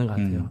측면이 있는 것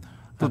같아요.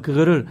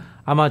 그거를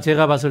아마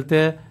제가 봤을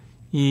때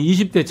이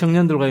 20대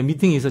청년들과의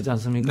미팅이 있었지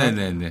않습니까?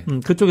 네네네.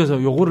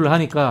 그쪽에서 요구를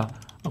하니까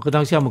그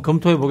당시에 한번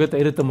검토해 보겠다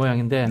이랬던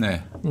모양인데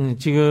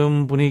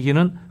지금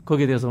분위기는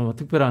거기에 대해서 뭐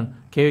특별한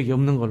계획이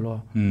없는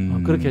걸로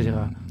그렇게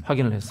제가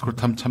확인을 했습니다.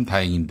 그렇다면 참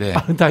다행인데.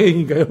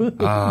 다행인가요?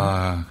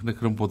 근데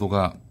그런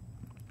보도가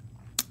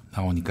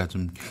나오니까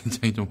좀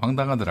굉장히 좀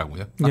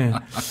황당하더라고요. 네.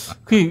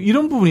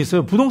 이런 부분이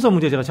있어요. 부동산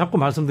문제 제가 자꾸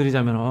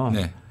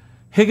말씀드리자면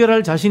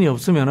해결할 자신이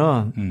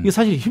없으면은 이게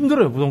사실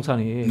힘들어요,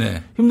 부동산이.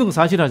 힘든 건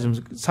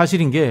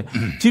사실인 게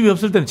집이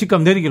없을 때는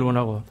집값 내리기를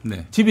원하고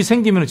집이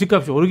생기면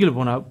집값이 오르기를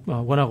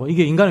원하고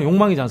이게 인간의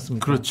욕망이지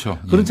않습니까? 그렇죠.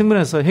 그런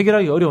측면에서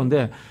해결하기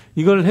어려운데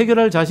이걸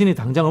해결할 자신이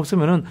당장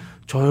없으면은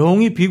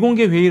조용히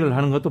비공개 회의를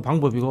하는 것도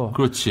방법이고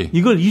그렇지.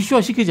 이걸 이슈화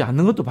시키지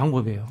않는 것도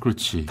방법이에요.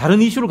 그렇지.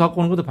 다른 이슈를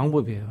갖고 오는 것도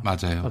방법이에요.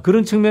 맞아요.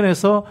 그런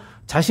측면에서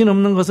자신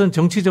없는 것은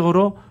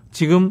정치적으로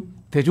지금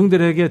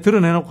대중들에게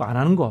드러내놓고 안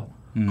하는 거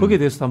거기에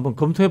대해서도 한번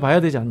검토해 봐야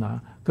되지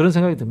않나 그런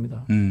생각이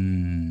듭니다.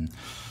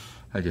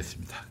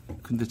 알겠습니다.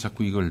 근데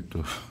자꾸 이걸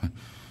또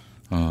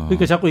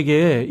그러니까 자꾸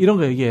이런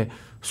거예요. 이게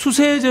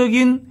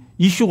수세적인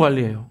이슈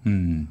관리예요.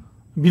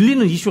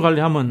 밀리는 이슈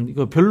관리하면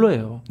이거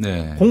별로예요.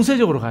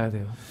 공세적으로 가야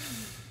돼요.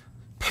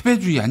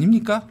 패배주의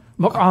아닙니까?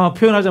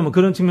 표현하자면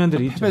그런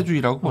측면들이 있죠.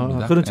 패배주의라고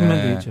봅니다. 그런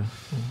측면들이 있죠.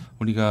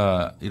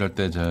 우리가 이럴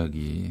때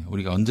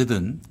우리가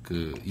언제든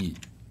이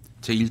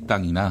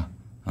제1당이나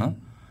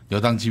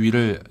여당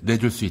지위를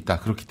내줄 수 있다.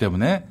 그렇기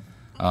때문에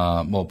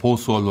뭐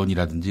보수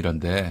언론이라든지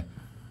이런데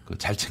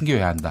잘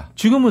챙겨야 한다.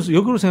 지금은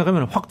역으로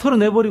생각하면 확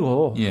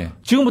털어내버리고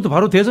지금부터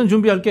바로 대선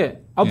준비할게.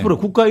 앞으로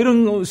국가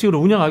이런 식으로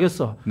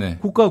운영하겠어.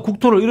 국가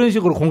국토를 이런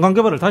식으로 공간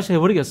개발을 다시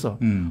해버리겠어.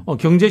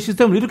 경제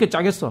시스템을 이렇게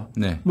짜겠어.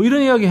 뭐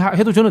이런 이야기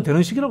해도 저는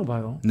되는 시기라고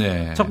봐요.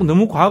 자꾸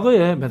너무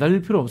과거에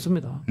매달릴 필요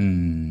없습니다.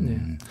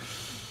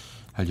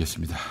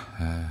 알겠습니다.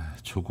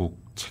 조국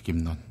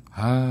책임론.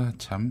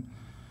 참.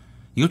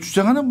 이거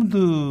주장하는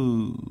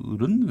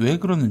분들은 왜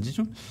그러는지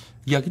좀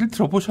이야기를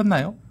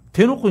들어보셨나요?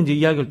 대놓고 이제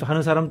이야기를 또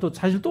하는 사람도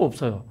사실 또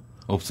없어요.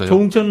 없어요.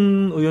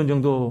 조응천 의원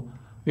정도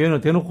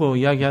외에는 대놓고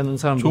이야기하는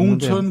사람도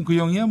없는데. 조응천 그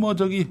형이야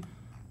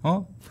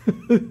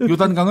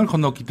요단강을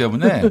건넜기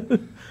때문에.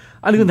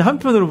 아니 근데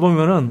한편으로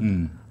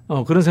보면은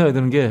그런 생각이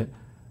드는 게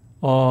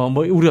뭐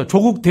우리가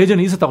조국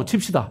대전이 있었다고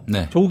칩시다.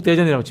 조국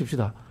대전이라고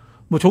칩시다.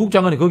 뭐 조국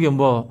장관이 거기에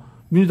뭐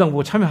민주당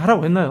보고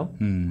참여하라고 했나요?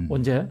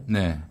 언제?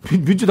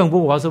 민주당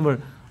보고 와서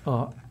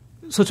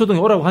서초동에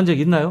오라고 한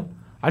적이 있나요?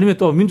 아니면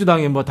또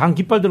민주당이 뭐 당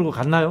깃발 들고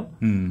갔나요?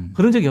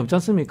 그런 적이 없지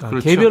않습니까?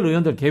 그렇죠. 개별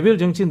의원들, 개별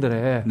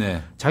정치인들의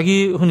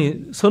자기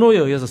흔히 선호에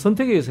의해서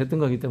선택에 의해서 했던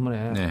거기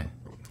때문에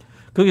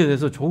거기에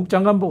대해서 조국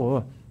장관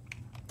보고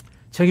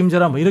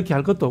책임져라 뭐 이렇게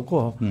할 것도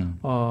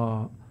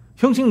없고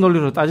형식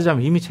논리로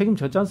따지자면 이미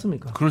책임졌지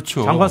않습니까?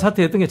 그렇죠. 장관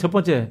사퇴했던 게 첫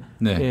번째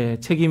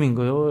책임인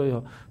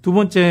거요. 두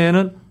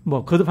번째는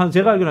뭐 거듭한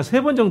제가 알기로는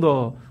 3번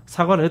정도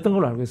사과를 했던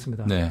걸로 알고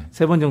있습니다.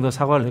 3번 정도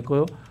사과를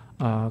했고요.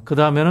 그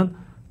다음에는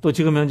또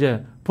지금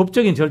현재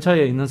법적인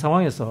절차에 있는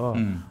상황에서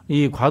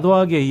이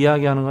과도하게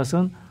이야기하는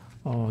것은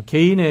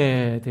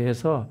개인에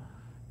대해서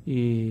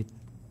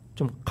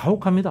좀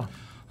가혹합니다.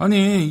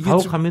 아니 이게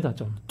가혹합니다.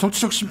 좀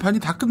정치적 심판이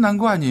다 끝난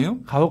거 아니에요?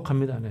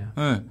 가혹합니다.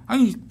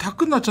 아니 다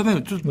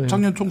끝났잖아요.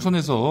 작년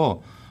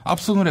총선에서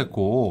압승을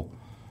했고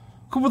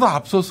그보다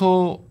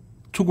앞서서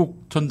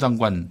조국 전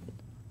장관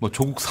뭐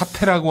조국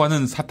사태라고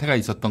하는 사태가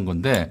있었던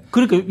건데.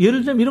 그러니까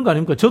예를 들면 이런 거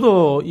아닙니까?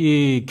 저도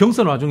이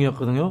경선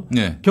와중이었거든요.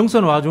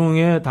 경선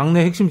와중에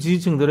당내 핵심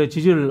지지층들의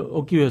지지를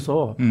얻기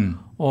위해서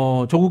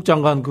조국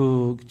장관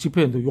그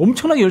집회에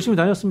엄청나게 열심히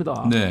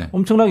다녔습니다.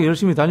 엄청나게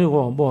열심히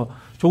다니고 뭐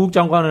조국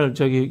장관을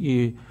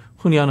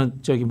흔히 하는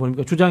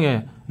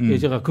주장에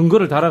제가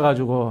근거를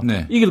달아가지고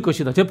이길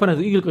것이다.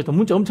 재판에서 이길 것이다.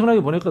 문자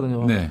엄청나게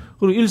보냈거든요.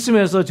 그리고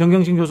 1심에서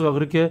정경심 교수가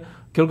그렇게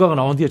결과가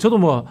나온 뒤에 저도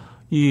뭐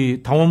이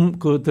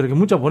당원들에게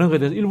문자 보낸 거에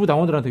대해서 일부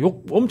당원들한테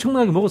욕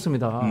엄청나게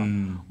먹었습니다.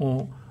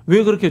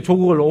 왜 그렇게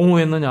조국을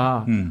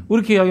옹호했느냐.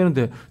 이렇게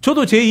이야기하는데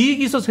저도 제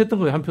이익이 있어서 했던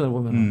거예요. 한편으로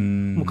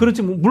보면. 뭐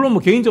그렇지 물론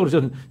뭐 개인적으로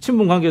저는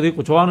친분 관계도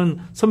있고 좋아하는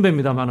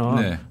선배입니다만은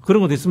네.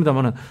 그런 것도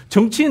있습니다만은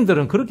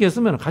정치인들은 그렇게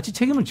했으면 같이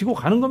책임을 지고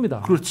가는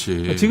겁니다.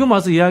 그렇지. 지금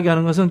와서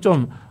이야기하는 것은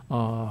좀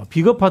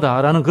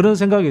비겁하다라는 그런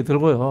생각이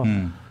들고요.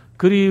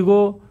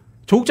 그리고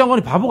조국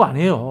장관이 바보가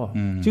아니에요.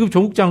 지금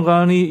조국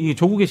장관이 이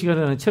조국의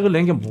시간이라는 책을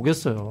낸 게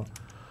뭐겠어요.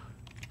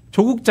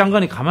 조국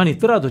장관이 가만히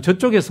있더라도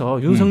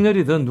저쪽에서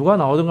윤석열이든 누가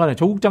나오든 간에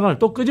조국 장관을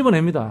또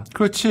끄집어냅니다.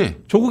 그렇지.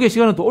 조국의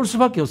시간은 또 올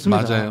수밖에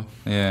없습니다. 맞아요.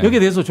 예. 여기에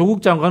대해서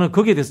조국 장관은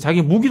거기에 대해서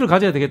자기 무기를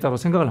가져야 되겠다고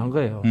생각을 한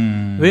거예요.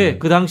 왜?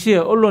 그 당시에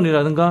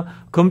언론이라든가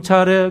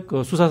검찰의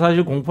그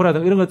수사사실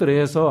공포라든가 이런 것들에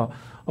의해서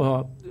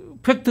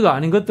팩트가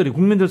아닌 것들이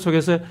국민들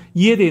속에서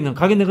이해되어 있는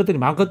각인된 것들이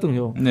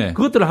많거든요. 네.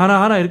 그것들을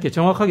하나하나 이렇게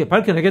정확하게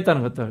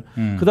밝혀내겠다는 것들.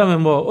 그다음에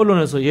뭐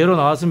언론에서 예로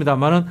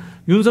나왔습니다만은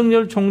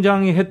윤석열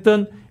총장이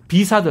했던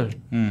비사들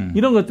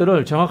이런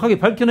것들을 정확하게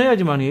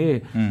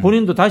밝혀내야지만이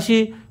본인도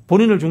다시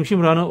본인을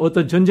중심으로 하는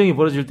어떤 전쟁이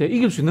벌어질 때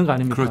이길 수 있는 거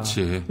아닙니까?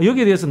 그렇지.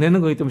 여기에 대해서 내는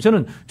거기 때문에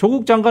저는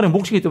조국 장관의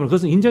몫이기 때문에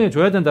그것은 인정해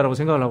줘야 된다고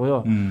생각을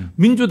하고요.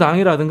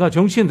 민주당이라든가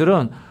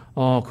정치인들은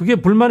그게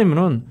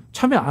불만이면은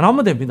참여 안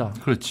하면 됩니다.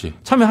 그렇지.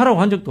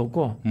 참여하라고 한 적도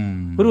없고.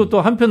 그리고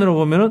또 한편으로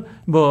보면은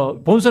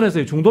뭐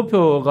본선에서의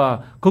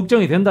중도표가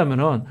걱정이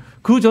된다면은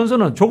그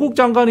전선은 조국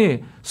장관이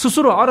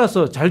스스로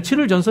알아서 잘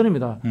치를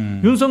전선입니다.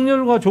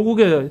 윤석열과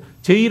조국의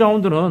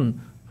제2라운드는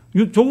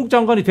조국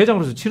장관이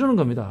대장으로서 치르는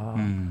겁니다.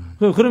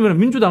 그러면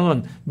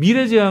민주당은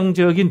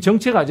미래지향적인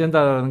정책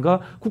아젠다라든가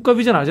국가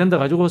비전 아젠다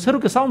가지고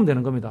새롭게 싸우면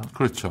되는 겁니다.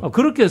 그렇죠.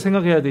 그렇게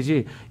생각해야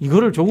되지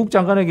이거를 조국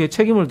장관에게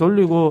책임을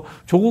돌리고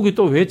조국이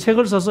또 왜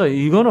책을 써서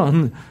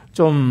이거는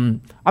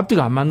좀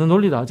앞뒤가 안 맞는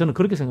논리다. 저는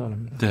그렇게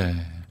생각합니다. 네.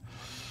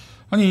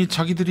 아니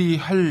자기들이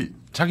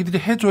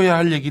해줘야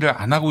할 얘기를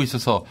안 하고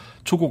있어서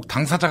조국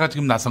당사자가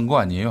지금 나선 거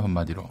아니에요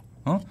한마디로?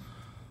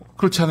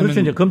 그렇지 않으면 그렇죠.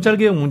 이제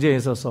검찰개혁 문제에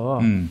있어서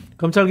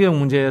검찰개혁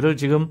문제를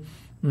지금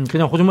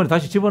그냥 호주머니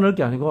다시 집어넣을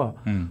게 아니고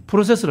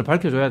프로세스를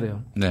밝혀줘야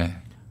돼요. 네.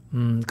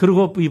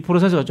 그리고 이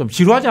프로세스가 좀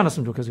지루하지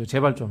않았으면 좋겠어요.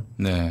 제발 좀.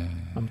 네.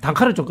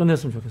 단칼을 좀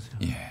끝냈으면 좋겠어요.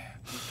 예.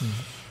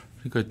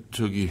 그러니까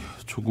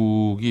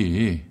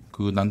조국이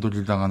그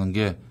난도질 당하는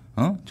게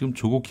지금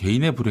조국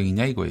개인의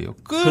불행이냐 이거예요.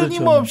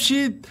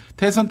 끊임없이 그렇죠.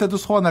 대선 때도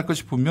소환할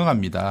것이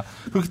분명합니다.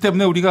 그렇기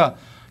때문에 우리가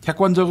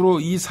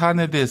객관적으로 이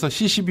사안에 대해서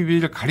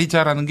CCBB를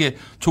가리자라는 게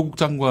조국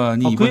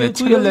장관이 이번에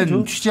책을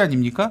낸 취지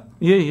아닙니까?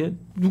 예.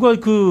 누가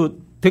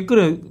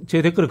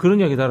제 댓글에 그런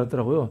이야기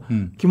달았더라고요.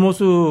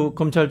 김호수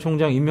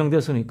검찰총장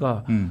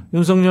임명됐으니까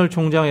윤석열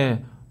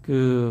총장의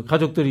그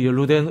가족들이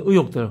연루된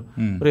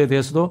의혹들에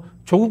대해서도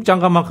조국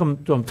장관만큼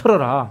좀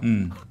털어라.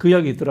 그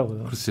이야기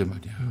있더라고요. 글쎄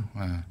말이야.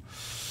 네.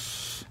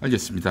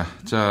 알겠습니다.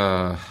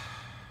 자,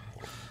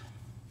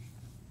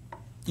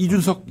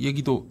 이준석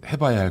얘기도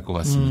해봐야 할 것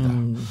같습니다.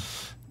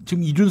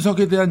 지금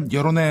이준석에 대한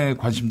여론의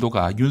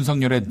관심도가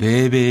윤석열의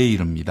 4배에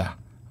이릅니다.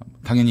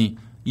 당연히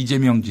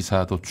이재명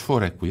지사도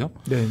추월했고요.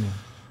 네.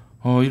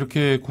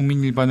 이렇게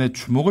국민 일반의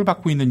주목을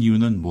받고 있는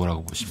이유는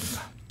뭐라고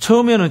보십니까?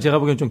 처음에는 제가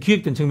보기엔 좀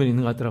기획된 측면이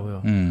있는 것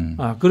같더라고요.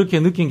 그렇게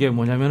느낀 게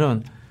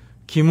뭐냐면은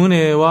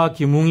김은혜와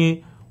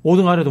김웅이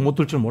 5등 안에도 못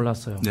들 줄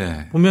몰랐어요.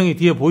 네. 분명히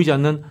뒤에 보이지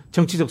않는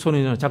정치적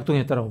손이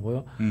작동했다라고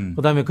보여.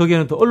 그다음에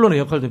거기에는 또 언론의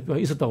역할도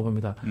있었다고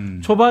봅니다.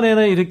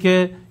 초반에는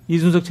이렇게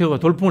이준석 최고가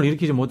돌풍을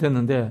일으키지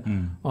못했는데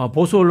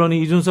보수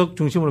언론이 이준석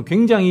중심으로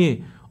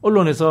굉장히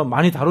언론에서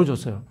많이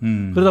다뤄줬어요.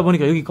 그러다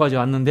보니까 여기까지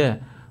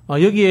왔는데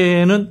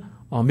여기에는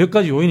몇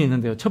가지 요인이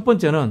있는데요. 첫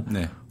번째는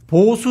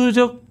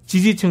보수적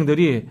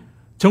지지층들이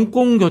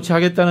정권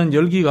교체하겠다는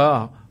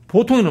열기가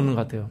보통이 넘는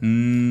것 같아요.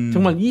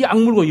 정말 이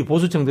악물고 이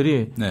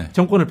보수층들이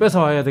정권을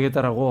뺏어와야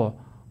되겠다라고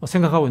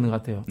생각하고 있는 것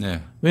같아요.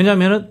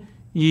 왜냐하면은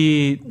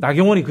이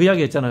나경원이 그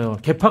이야기 했잖아요.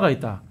 개파가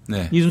있다.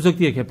 이준석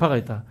뒤에 개파가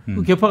있다.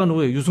 그 개파가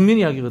누구예요? 유승민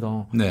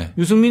이야기거든.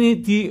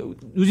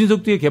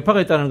 유진석 뒤에 개파가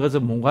있다는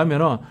것은 뭔가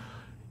하면은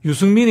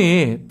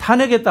유승민이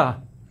탄핵했다.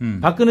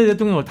 박근혜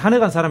대통령을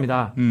탄핵한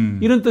사람이다.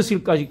 이런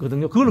뜻일까지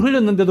있거든요. 그걸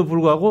흘렸는데도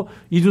불구하고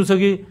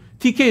이준석이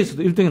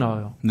TK에서도 1등이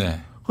나와요.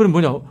 그럼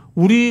뭐냐?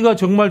 우리가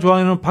정말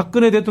좋아하는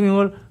박근혜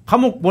대통령을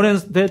감옥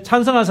보내는데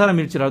찬성한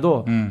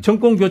사람일지라도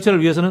정권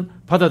교체를 위해서는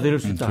받아들일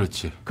수 있다.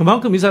 그렇지.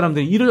 그만큼 이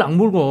사람들이 이를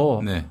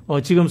악물고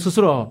지금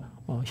스스로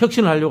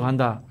혁신을 하려고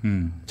한다.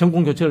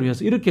 정권 교체를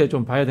위해서 이렇게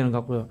좀 봐야 되는 것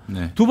같고요.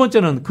 두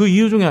번째는 그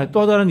이유 중에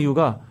또 다른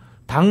이유가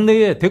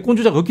당내에 대권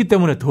주자가 없기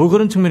때문에 더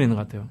그런 측면이 있는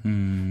것 같아요.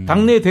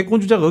 당내에 대권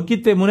주자가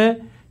없기 때문에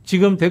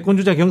지금 대권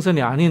주자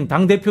경선이 아닌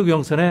당대표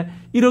경선에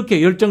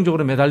이렇게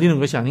열정적으로 매달리는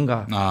것이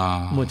아닌가.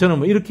 뭐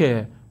저는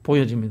이렇게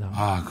보여집니다.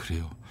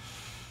 그래요.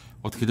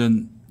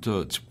 어떻게든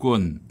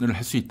집권을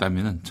할 수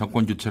있다면은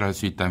정권 교체를 할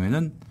수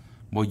있다면은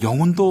뭐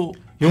영혼도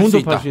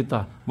팔 수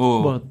있다.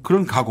 뭐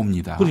그런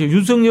각오입니다. 그렇죠.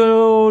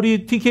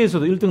 윤석열이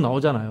TK에서도 1등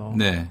나오잖아요.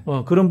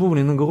 그런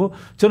부분이 있는 거고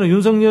저는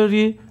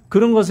윤석열이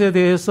그런 것에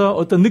대해서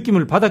어떤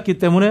느낌을 받았기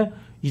때문에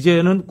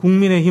이제는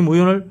국민의힘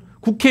의원을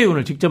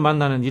국회의원을 직접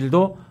만나는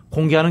일도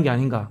공개하는 게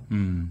아닌가.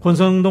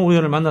 권성동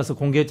의원을 만나서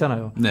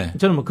공개했잖아요.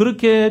 저는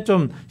그렇게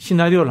좀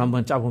시나리오를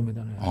한번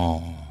짜봅니다.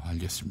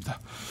 알겠습니다.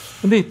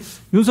 근데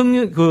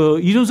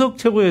이준석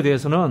최고에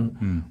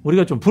대해서는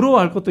우리가 좀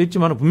부러워할 것도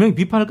있지만 분명히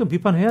비판할 건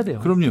비판해야 돼요.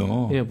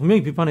 그럼요. 예,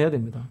 분명히 비판해야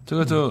됩니다.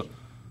 제가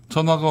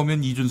전화가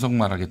오면 이준석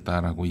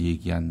말하겠다라고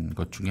얘기한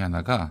것 중에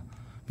하나가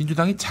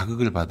민주당이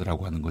자극을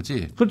받으라고 하는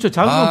거지. 그렇죠.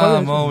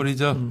 자극을 받아야죠. 우리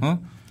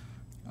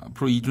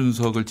앞으로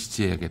이준석을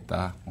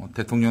지지해야겠다.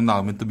 대통령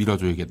나오면 또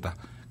밀어줘야겠다.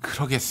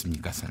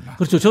 그러겠습니까, 설마?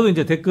 그렇죠. 저도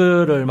이제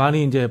댓글을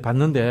많이 이제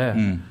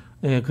봤는데,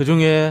 예, 그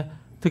중에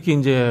특히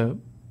이제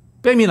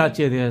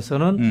페미나치에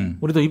대해서는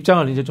우리도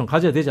입장을 이제 좀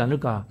가져야 되지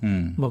않을까.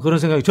 뭐 그런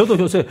생각이 저도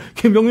요새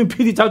김병민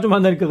PD 자주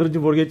만나니까 그런지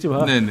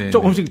모르겠지만 네네네.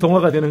 조금씩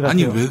동화가 되는 것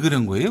같아요. 아니 왜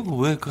그런 거예요?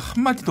 왜 그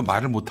한마디도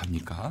말을 못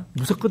합니까?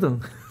 무섭거든.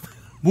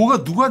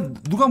 뭐가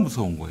누가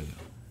무서운 거예요?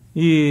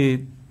 이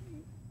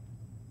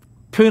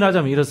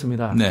표현하자면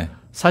이렇습니다. 네.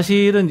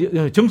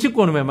 사실은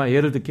정치권에만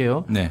예를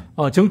들게요. 네.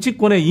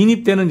 정치권에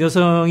인입되는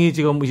여성이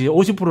지금 이제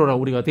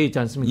 50%라고 우리가 돼 있지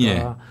않습니까?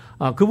 예.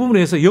 그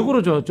부분에서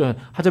역으로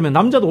하자면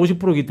남자도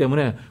 50%이기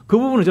때문에 그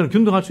부분을 저는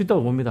균등할 수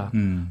있다고 봅니다.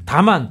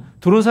 다만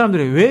들어온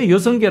사람들이 왜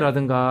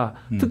여성계라든가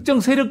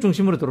특정 세력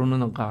중심으로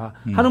들어오는가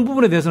하는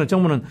부분에 대해서는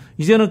정부는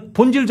이제는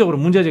본질적으로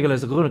문제 제기를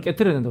해서 그거를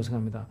깨트려야 된다고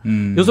생각합니다.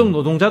 여성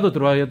노동자도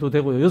들어와야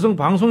되고요. 여성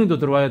방송인도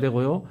들어와야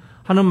되고요.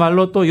 하는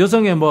말로 또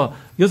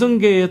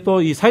여성계의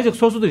또 이 사회적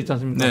소수들 있지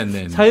않습니까?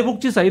 네네.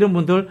 사회복지사 이런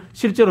분들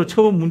실제로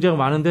처음 문제가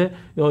많은데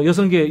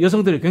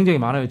여성들이 굉장히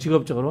많아요.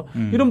 직업적으로.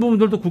 이런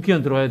부분들도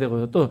국회의원 들어와야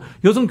되고요. 또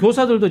여성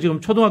교사들도 지금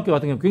초등학교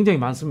같은 경우 굉장히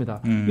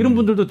많습니다. 이런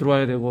분들도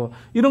들어와야 되고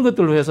이런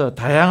것들로 해서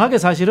다양하게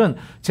사실은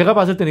제가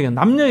봤을 때는 이게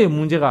남녀의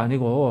문제가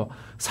아니고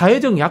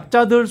사회적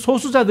약자들,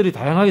 소수자들이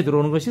다양하게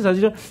들어오는 것이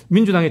사실은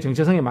민주당의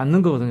정체성에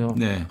맞는 거거든요.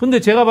 네. 근데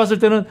제가 봤을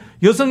때는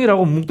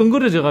여성이라고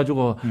뭉뚱그려져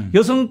가지고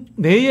여성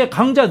내의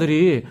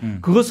강자들이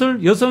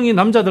그것을 여성이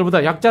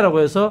남자들보다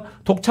약자라고 해서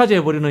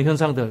독차지해버리는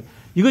현상들.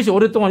 이것이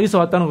오랫동안 있어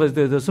왔다는 것에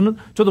대해서는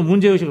저도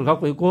문제의식을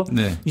갖고 있고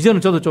네.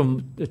 이제는 저도 좀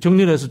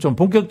정리를 해서 좀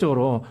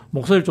본격적으로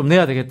목소리를 좀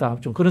내야 되겠다.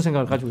 좀 그런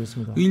생각을 가지고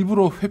있습니다.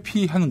 일부러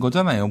회피하는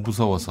거잖아요.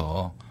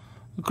 무서워서.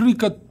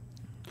 그러니까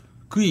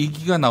그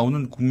얘기가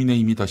나오는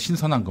국민의힘이 더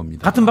신선한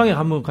겁니다. 같은 방에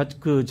한번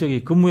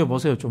근무해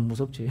보세요. 좀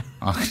무섭지.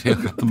 아, 그래요?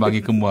 같은 방에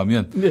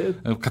근무하면 네.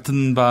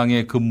 같은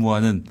방에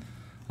근무하는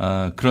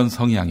그런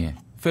성향의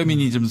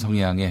페미니즘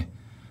성향의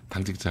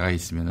당직자가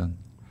있으면은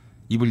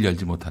입을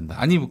열지 못한다.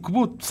 아니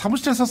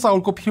사무실에서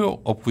싸울 거 필요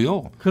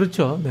없고요.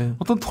 그렇죠. 네.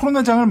 어떤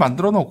토론회장을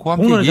만들어 놓고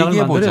함께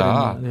얘기해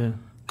보자. 네.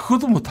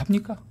 그것도 못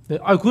합니까? 네.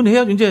 그건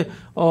해야죠. 이제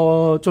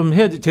좀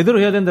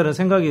제대로 해야 된다는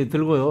생각이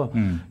들고요.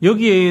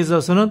 여기에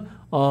있어서는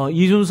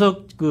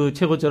이준석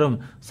최고처럼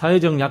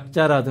사회적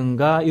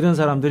약자라든가 이런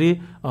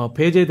사람들이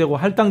배제되고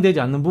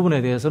할당되지 않는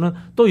부분에 대해서는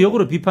또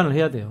역으로 비판을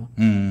해야 돼요.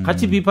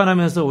 같이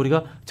비판하면서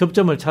우리가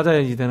접점을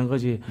찾아야지 되는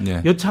거지.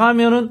 네.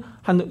 여차하면은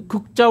한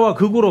극자와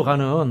극으로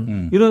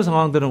가는 이런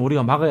상황들은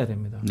우리가 막아야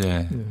됩니다.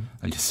 네, 네.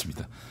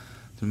 알겠습니다.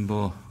 좀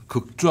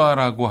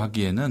극좌라고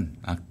하기에는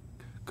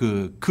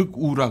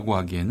극우라고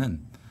하기에는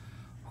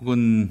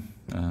혹은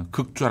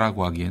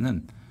극좌라고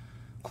하기에는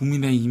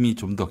국민의힘이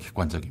좀 더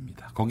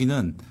객관적입니다.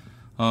 거기는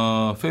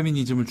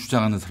페미니즘을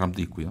주장하는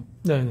사람도 있고요.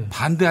 네네.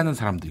 반대하는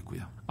사람도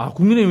있고요.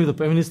 국민의힘에도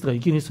페미니스트가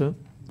있긴 있어요?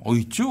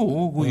 있죠.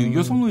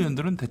 여성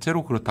의원들은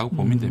대체로 그렇다고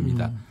보면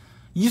됩니다.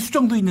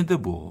 이수정도 있는데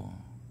뭐.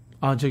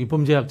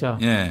 범죄학자.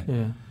 예.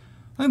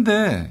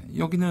 그런데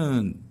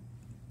여기는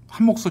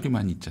한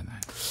목소리만 있잖아요.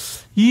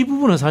 이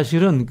부분은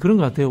사실은 그런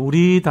것 같아요.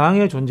 우리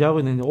당에 존재하고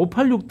있는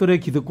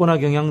 586들의 기득권화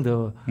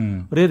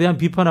경향들에 대한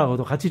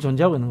비판하고도 같이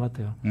존재하고 있는 것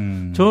같아요.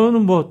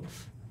 저는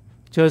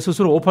제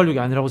스스로 586이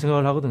아니라고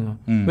생각을 하거든요.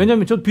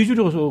 왜냐하면 저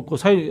비주류고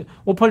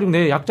 586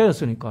 내에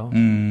약자였으니까.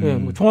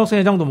 예,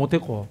 총학생회장도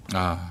못했고.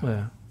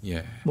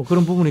 예.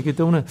 그런 부분이 있기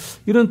때문에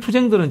이런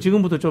투쟁들은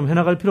지금부터 좀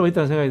해나갈 필요가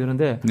있다는 생각이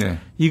드는데 네.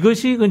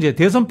 이것이 이제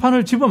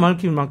대선판을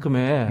집어삼킬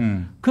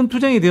만큼의 큰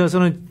투쟁이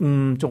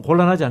되어서는 좀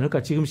곤란하지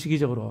않을까 지금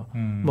시기적으로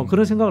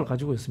그런 생각을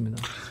가지고 있습니다.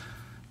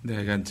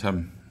 네, 그러니까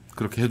참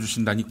그렇게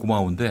해주신다니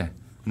고마운데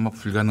아마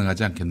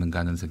불가능하지 않겠는가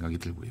하는 생각이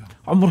들고요.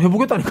 한번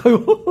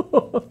해보겠다니까요.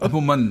 한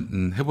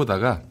번만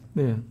해보다가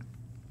네.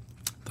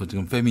 더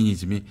지금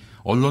페미니즘이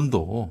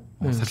언론도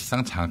네.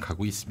 사실상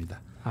장악하고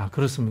있습니다.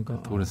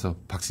 그렇습니까? 그래서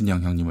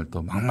박신영 형님을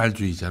또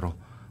막말주의자로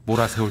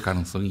몰아세울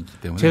가능성이 있기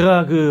때문에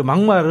제가 그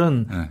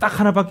막말은 네. 딱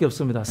하나밖에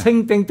없습니다.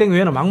 생땡땡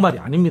외에는 막말이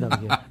아닙니다.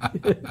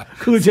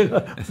 그걸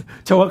제가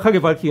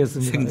정확하게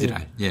밝히겠습니다.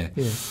 생지랄. 예.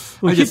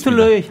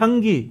 히틀러의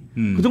향기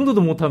그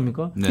정도도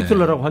못합니까? 네.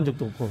 히틀러라고 한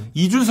적도 없고.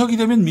 이준석이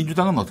되면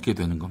민주당은 어떻게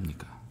되는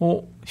겁니까?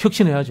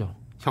 혁신해야죠.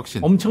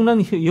 혁신.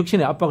 엄청난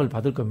혁신의 압박을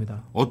받을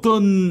겁니다.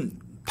 어떤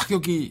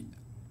타격이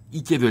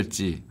있게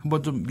될지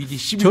한번 좀 미리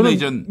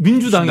시뮬레이션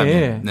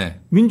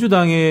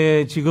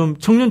민주당에 지금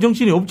청년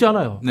정치인이 없지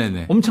않아요.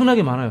 네네.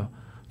 엄청나게 많아요.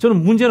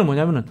 저는 문제는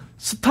뭐냐면은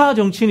스타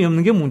정치인이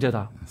없는 게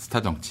문제다.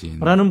 스타 정치인.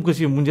 라는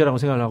것이 문제라고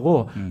생각을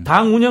하고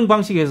당 운영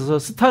방식에 있어서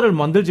스타를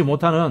만들지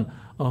못하는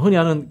흔히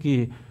하는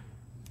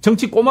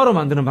정치 꼬마로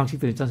만드는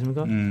방식들 있지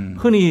않습니까?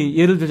 흔히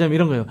예를 들자면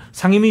이런 거예요.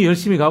 상임위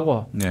열심히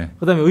가고, 네.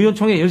 그다음에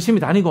의원총회 열심히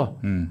다니고,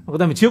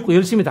 그다음에 지역구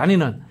열심히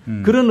다니는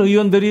그런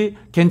의원들이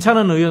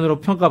괜찮은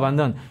의원으로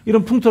평가받는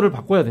이런 풍토를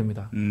바꿔야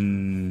됩니다.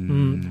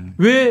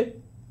 왜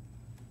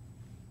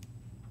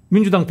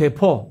민주당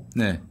대표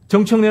네.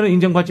 정청래는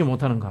인정받지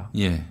못하는가?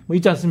 예. 뭐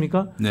있지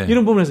않습니까? 네.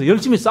 이런 부분에서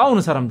열심히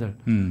싸우는 사람들.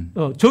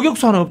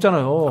 저격수 하나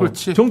없잖아요.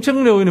 그렇지.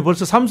 정청래 의원이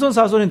벌써 3선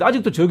 4선인데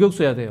아직도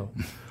저격수 해야 돼요.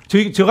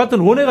 저 같은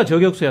원외가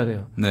저격수 해야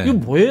돼요. 네. 이거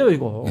뭐예요,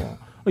 이거?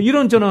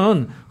 이런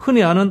저는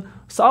흔히 아는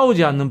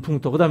싸우지 않는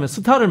풍토, 그다음에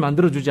스타를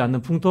만들어주지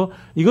않는 풍토,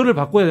 이거를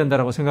바꿔야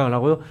된다라고 생각을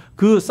하고요.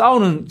 그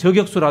싸우는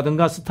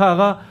저격수라든가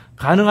스타가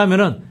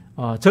가능하면은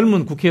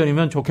젊은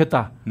국회의원이면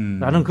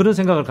좋겠다라는 그런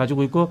생각을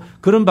가지고 있고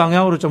그런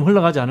방향으로 좀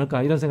흘러가지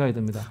않을까 이런 생각이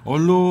듭니다.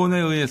 언론에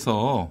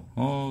의해서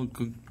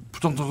그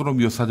부정적으로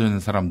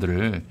묘사되는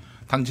사람들을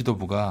당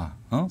지도부가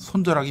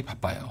손절하기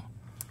바빠요.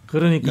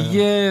 그러니까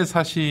이게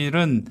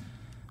사실은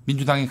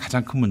민주당의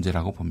가장 큰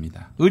문제라고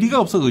봅니다. 의리가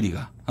없어,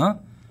 의리가.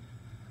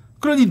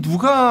 그러니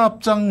누가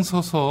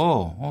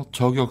앞장서서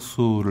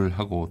저격수를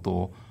하고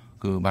또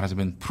그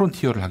말하자면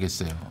프론티어를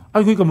하겠어요.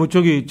 아니 그러니까 뭐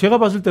제가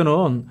봤을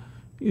때는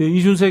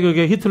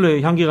이준석에게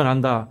히틀러의 향기가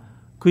난다.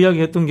 그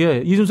이야기 했던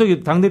게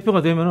이준석이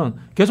당대표가 되면은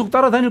계속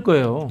따라다닐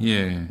거예요.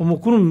 예.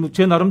 그럼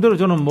제 나름대로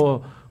저는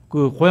뭐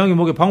그 고양이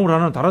목에 방울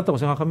하나 달았다고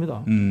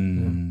생각합니다.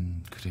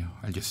 그래요.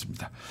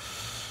 알겠습니다.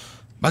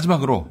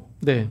 마지막으로.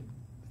 네.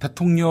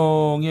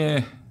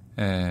 대통령의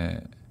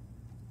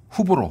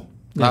후보로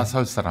네.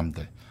 나설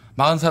사람들.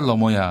 40살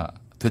넘어야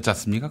됐지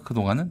않습니까?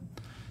 그동안은.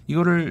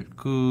 이거를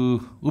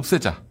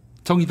없애자.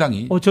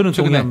 정의당이. 저는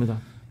동의합니다.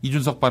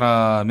 이준석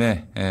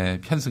바람에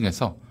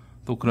편승해서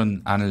또 그런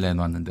안을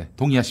내놓았는데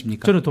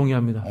동의하십니까? 저는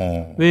동의합니다.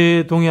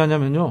 왜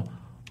동의하냐면요.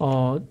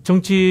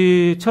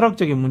 정치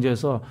철학적인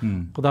문제에서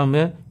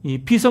그다음에 이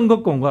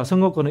피선거권과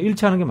선거권을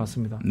일치하는 게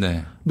맞습니다.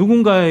 네.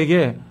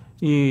 누군가에게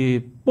이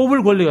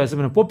뽑을 권리가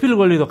있으면 뽑힐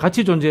권리도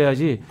같이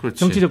존재해야지 그렇지.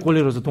 정치적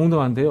권리로서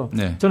동등한데요.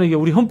 네. 저는 이게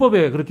우리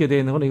헌법에 그렇게 되어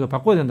있는 건 이거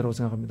바꿔야 된다고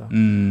생각합니다.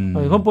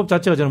 헌법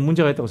자체가 저는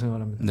문제가 있다고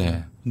생각합니다.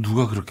 네.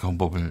 누가 그렇게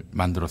헌법을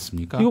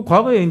만들었습니까? 이거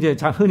과거에 이제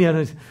흔히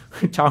하는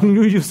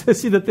장유유세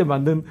시대 때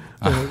만든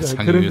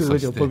그런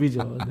거죠.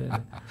 법이죠. 네.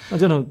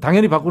 저는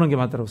당연히 바꾸는 게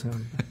맞다고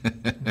생각합니다.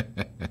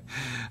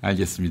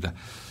 알겠습니다.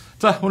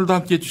 자, 오늘도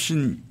함께해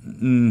주신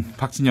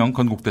박진영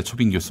건국대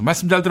초빙 교수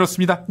말씀 잘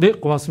들었습니다. 네,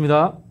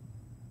 고맙습니다.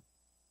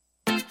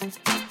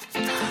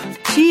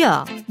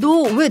 지희야,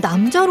 너 왜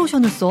남자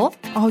로션을 써?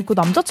 이거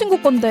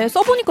남자친구 건데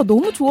써보니까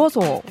너무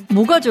좋아서.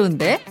 뭐가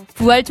좋은데?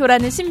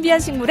 부활초라는 신비한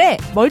식물에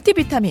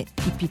멀티비타민,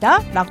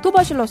 비피다,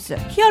 락토바실러스,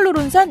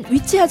 히알루론산,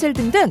 위치하젤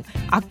등등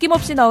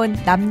아낌없이 넣은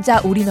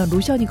남자 올인원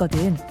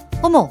로션이거든.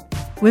 어머,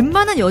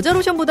 웬만한 여자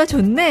로션보다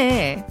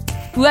좋네.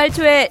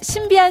 부활초의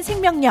신비한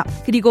생명력,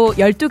 그리고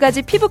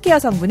 12가지 피부 케어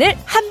성분을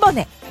한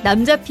번에.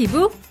 남자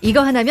피부,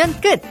 이거 하나면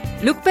끝.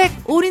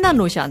 룩백 올인원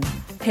로션.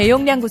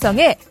 대용량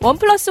구성의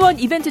 1+1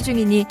 이벤트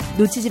중이니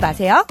놓치지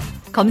마세요.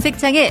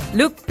 검색창에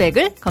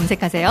룩백을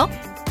검색하세요.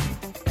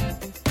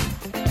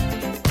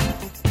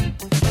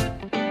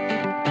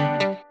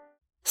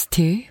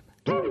 스티브,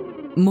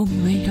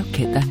 몸 왜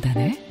이렇게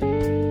단단해?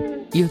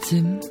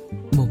 요즘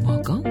뭐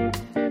먹어?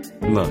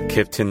 나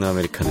캡틴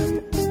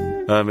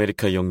아메리카는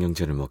아메리카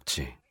영양제를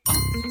먹지.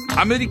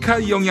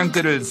 아메리카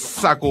영양제를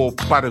싸고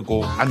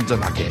빠르고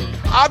안전하게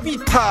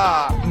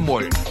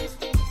아비타몰.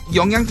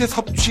 영양제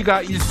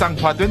섭취가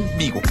일상화된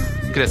미국.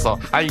 그래서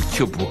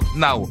알큐브,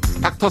 나우,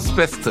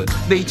 닥터스베스트,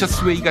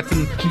 네이처스웨이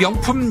같은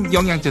명품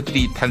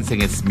영양제들이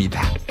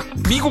탄생했습니다.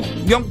 미국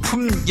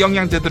명품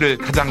영양제들을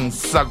가장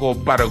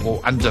싸고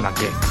빠르고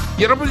안전하게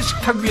여러분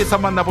식탁 위에서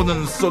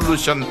만나보는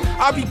솔루션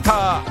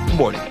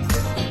아비타몰.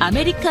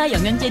 아메리카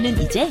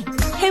영양제는 이제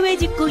해외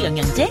직구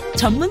영양제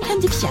전문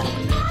편집샵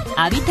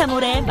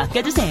아비타몰에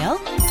맡겨주세요.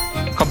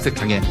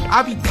 검색창에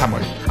아비타몰,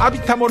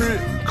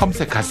 아비타몰을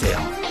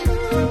검색하세요.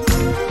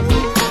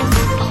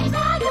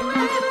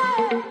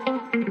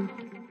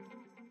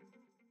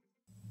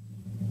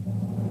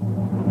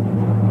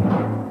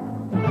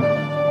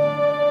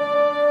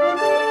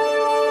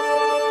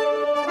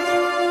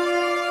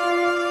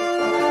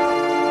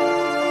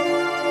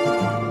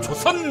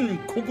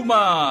 조선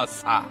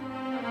고구마사.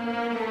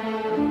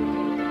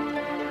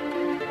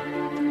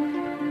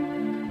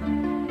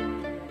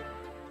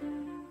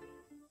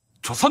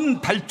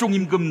 조선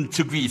달종임금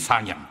즉위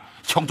 4년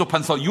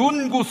형조판서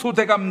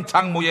윤구소대감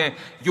장모의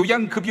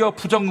요양급여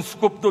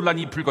부정수급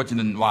논란이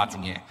불거지는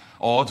와중에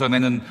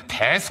어전에는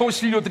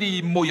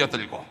대소신료들이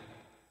모여들고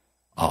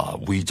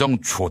위정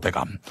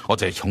조대감,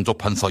 어제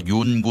형조판서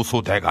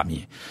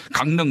윤구소대감이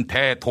강릉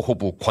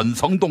대도호부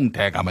권성동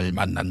대감을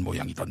만난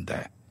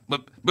모양이던데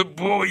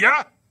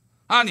뭐야?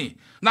 아니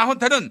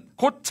나한테는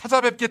곧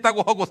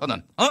찾아뵙겠다고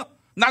하고서는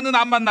나는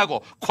안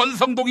만나고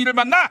권성동이를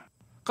만나?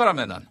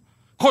 그러면은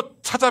곧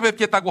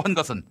찾아뵙겠다고 한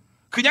것은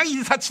그냥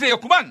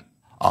인사치레였구만.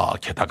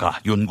 게다가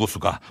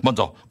윤구수가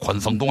먼저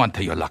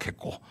권성동한테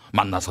연락했고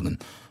만나서는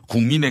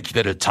국민의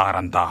기대를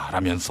잘한다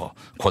라면서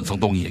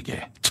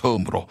권성동이에게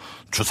처음으로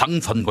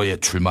주상선거에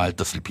출마할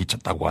뜻을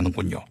비쳤다고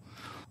하는군요.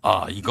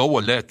 이거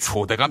원래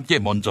초대감께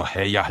먼저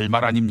해야 할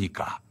말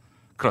아닙니까?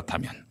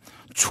 그렇다면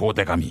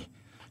초대감이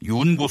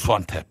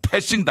윤고수한테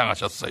패싱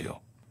당하셨어요.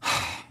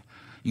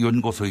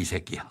 윤고수 이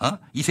새끼,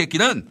 이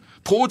새끼는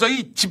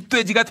도저히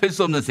집돼지가 될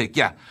수 없는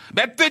새끼야.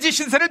 멧돼지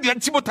신세를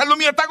면치 못할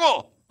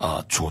놈이었다고.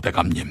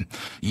 초대감님,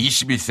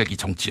 21세기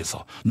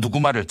정치에서 누구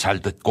말을 잘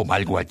듣고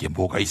말고 할 게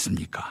뭐가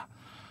있습니까?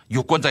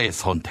 유권자의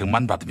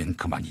선택만 받으면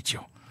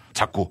그만이죠.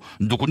 자꾸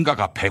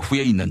누군가가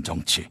배후에 있는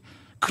정치,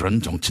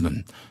 그런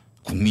정치는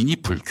국민이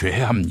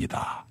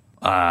불쾌해합니다.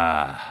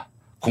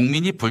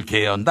 국민이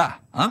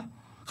불쾌해한다?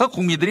 그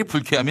국민들이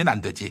불쾌하면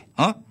안 되지.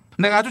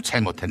 내가 아주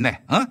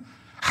잘못했네.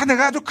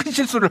 내가 아주 큰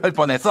실수를 할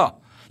뻔해서.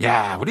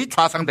 야, 우리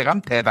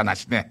좌상대감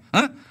대단하시네.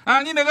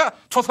 아니, 내가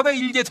조선의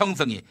일개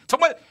정성이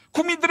정말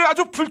국민들을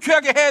아주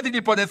불쾌하게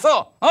해드릴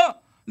뻔해서.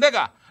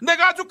 내가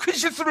아주 큰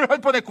실수를 할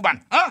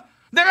뻔했구만.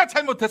 내가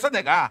잘못해서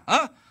내가.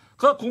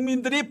 그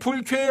국민들이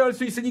불쾌해할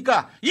수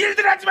있으니까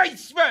일들 하지 마, 이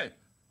씨발.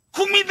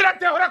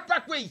 국민들한테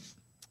허락받고.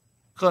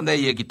 그 내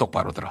얘기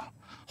똑바로 들어.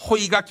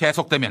 호의가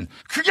계속되면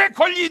그게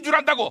권리인 줄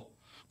안다고.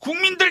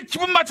 국민들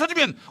기분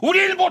맞춰주면 우리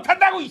일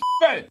못한다고, 이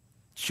씨발.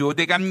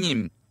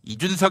 조대감님,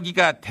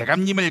 이준석이가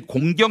대감님을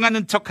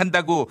공경하는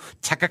척한다고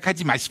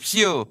착각하지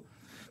마십시오.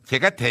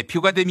 제가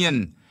대표가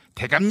되면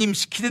대감님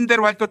시키는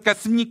대로 할 것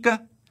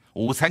같습니까?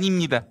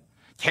 오산입니다.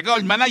 걔가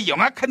얼마나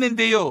영악한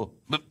앤데요.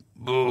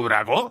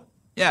 뭐라고?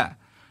 야,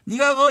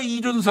 네가 그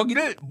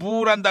이준석이를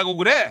뭐란다고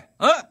그래?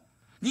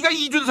 네가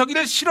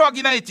이준석이를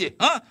싫어하기나 했지.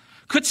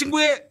 그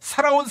친구의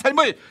살아온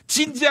삶을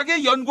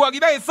진지하게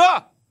연구하기나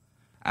했어.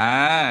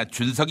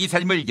 준석이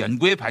삶을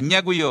연구해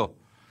봤냐고요?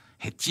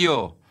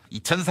 했지요.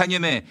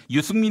 2004년에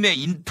유승민에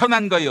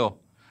인턴한 거요.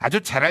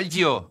 아주 잘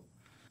알지요.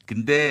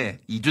 근데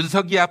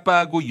이준석이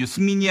아빠하고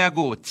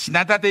유승민이하고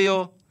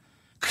친하다대요.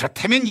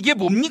 그렇다면 이게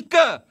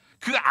뭡니까?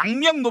 그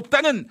악명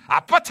높다는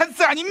아빠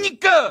찬스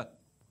아닙니까?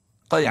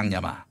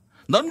 양념아,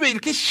 넌 왜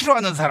이렇게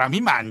싫어하는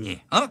사람이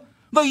많니?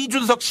 너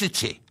이준석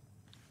싫지?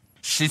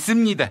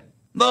 싫습니다.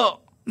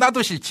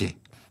 나도 싫지?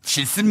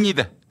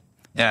 싫습니다.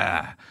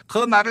 야, 그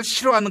나를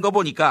싫어하는 거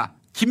보니까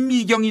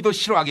김미경이도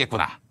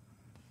싫어하겠구나.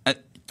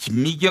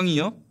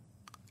 김미경이요?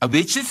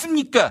 왜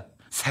싫습니까?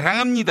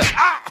 사랑합니다.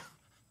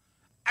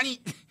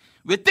 아니,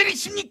 왜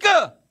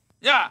때리십니까?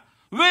 야,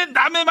 왜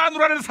남의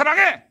마누라를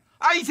사랑해?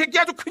 이 새끼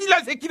아주 큰일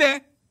날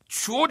새끼네.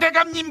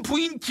 조대감님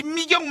부인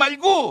김미경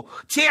말고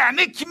제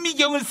아내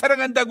김미경을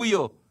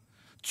사랑한다고요.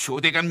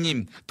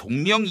 조대감님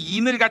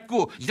동명이인을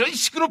갖고 이런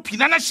식으로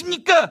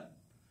비난하십니까?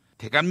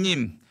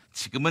 대감님,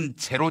 지금은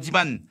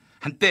제로지만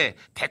한때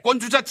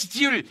대권주자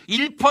지지율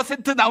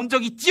 1% 나온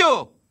적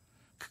있죠?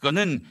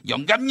 그거는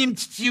영감님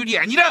지지율이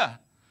아니라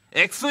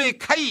엑소의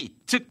카이,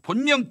 즉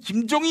본명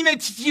김종인의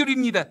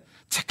지지율입니다.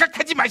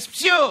 착각하지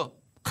마십시오.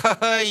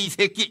 이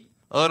새끼,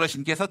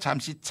 어르신께서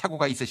잠시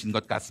착오가 있으신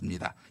것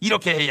같습니다.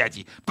 이렇게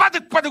해야지.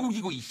 빠득빠득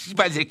우기고 이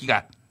씨발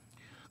새끼가.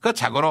 그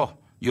자고로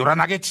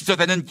요란하게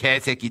지저대는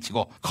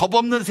개새끼치고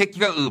겁없는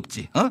새끼가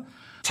없지.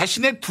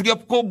 자신의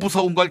두렵고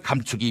무서운 걸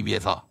감추기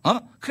위해서.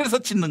 그래서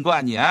짖는 거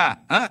아니야.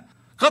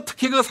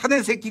 특히 그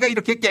사내 새끼가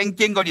이렇게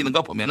깽깽거리는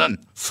거 보면은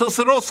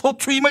스스로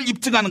소추임을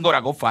입증하는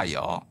거라고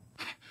봐요.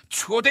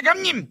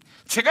 초대감님,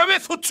 제가 왜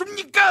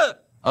소추입니까?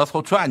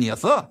 소추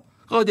아니었어?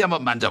 어디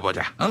한번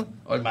만져보자.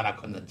 얼마나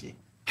컸는지.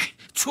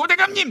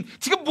 초대감님,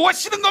 지금 뭐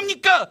하시는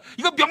겁니까?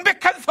 이거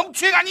명백한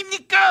성추행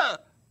아닙니까?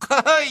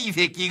 이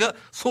새끼 이거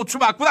소추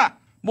맞구나.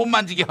 못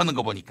만지게 하는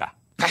거 보니까.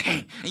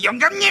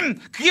 영감님,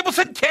 그게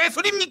무슨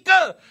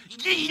개소리입니까?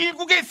 이게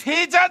일국의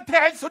세자한테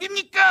할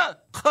소리입니까?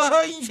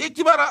 이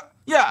새끼 봐라.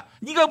 야,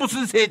 네가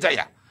무슨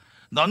세자야?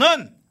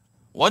 너는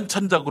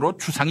원천적으로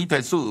주상이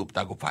될 수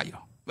없다고 봐요.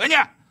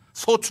 왜냐?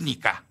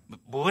 소추니까.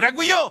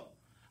 뭐라고요?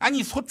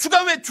 아니,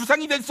 소추가 왜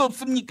주상이 될 수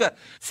없습니까?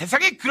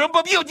 세상에 그런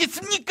법이 어디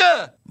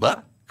있습니까? 뭐?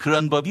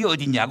 그런 법이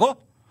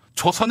어딨냐고?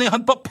 조선의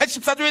헌법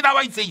 84조에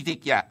나와 있어, 이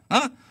새끼야.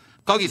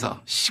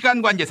 거기서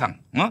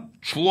시간관계상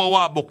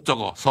주어와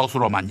목적어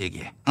서술어만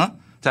얘기해.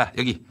 자,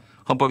 여기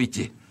헌법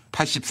있지.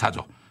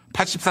 84조.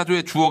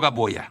 84조의 주어가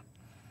뭐야?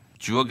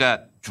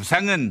 주어가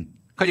주상은,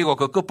 그리고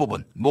그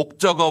끝부분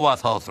목적어와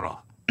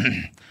서술어.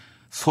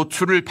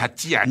 소추를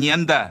받지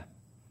아니한다.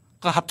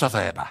 그거 합쳐서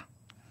해봐.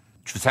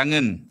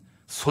 주상은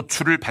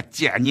소추를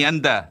받지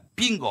아니한다.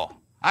 빙고.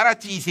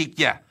 알았지, 이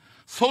새끼야.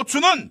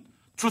 소추는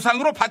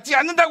주상으로 받지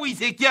않는다고, 이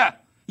새끼야.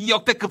 이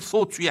역대급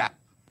소추야.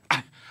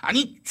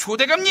 아니,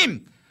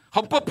 조대감님,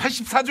 헌법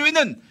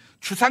 84조에는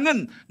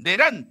주상은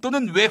내란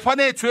또는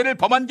외환의 죄를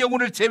범한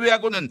경우를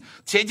제외하고는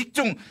재직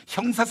중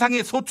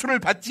형사상의 소추를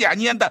받지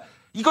아니한다.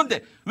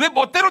 이건데 왜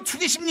멋대로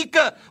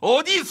추리십니까?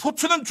 어디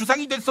소추는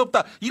주상이 될 수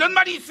없다, 이런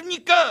말이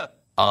있습니까?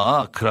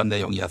 그런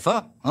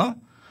내용이어서?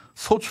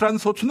 소추란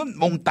소추는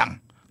몽땅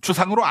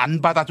주상으로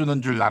안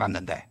받아주는 줄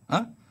알았는데.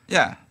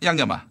 야,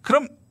 양념아,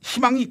 그럼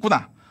희망이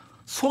있구나.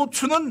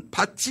 소추는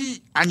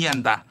받지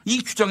아니한다,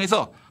 이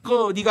규정에서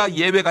네가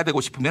예외가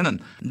되고 싶으면은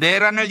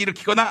내란을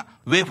일으키거나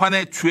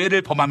외환의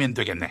죄를 범하면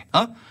되겠네.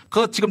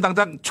 지금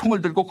당장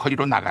총을 들고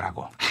거리로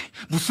나가라고.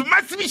 무슨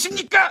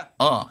말씀이십니까?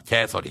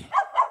 개소리.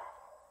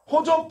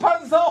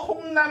 호조판서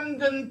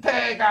홍남근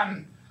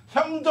대감,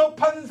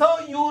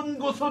 형조판서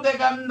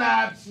윤구수대감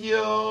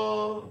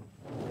납시오.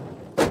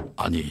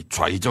 아니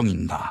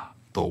좌의정인 나,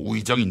 또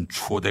우의정인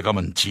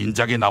추호대감은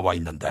진작에 나와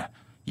있는데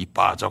이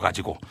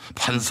빠져가지고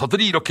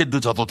판서들이 이렇게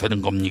늦어도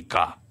되는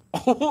겁니까?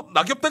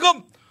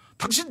 낙엽대감,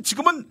 당신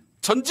지금은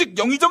전직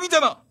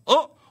영의정이잖아.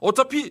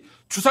 어차피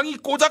주상이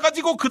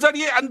꽂아가지고 그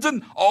자리에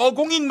앉은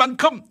어공인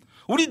만큼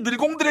우리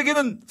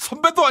늙공들에게는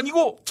선배도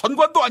아니고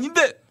전관도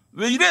아닌데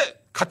왜 이래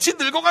같이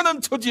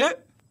늙어가는 처지에?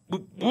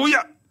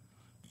 뭐야?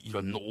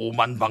 이런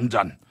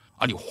오만방잔.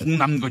 아니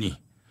홍남근이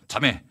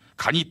자네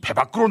간이 배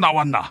밖으로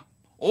나왔나?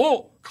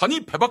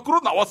 간이 배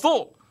밖으로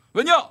나왔어.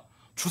 왜냐?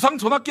 주상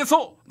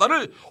전하께서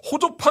나를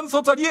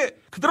호조판서 자리에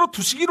그대로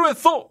두시기로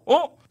했어.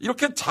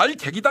 이렇게 잘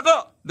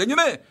개기다가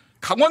내년에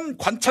강원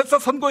관찰사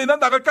선거에나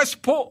나갈까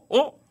싶어.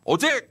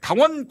 어제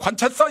강원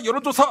관찰사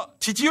여론조사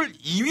지지율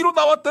 2위로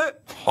나왔대.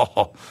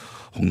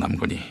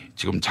 홍남근이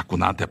지금 자꾸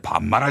나한테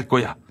반말할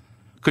거야.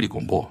 그리고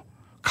뭐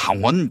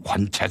강원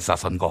관찰사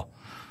선거,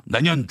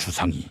 내년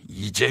주상이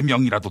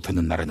이재명이라도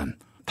되는 날에는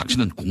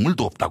당신은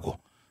국물도 없다고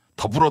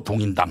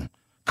더불어동인당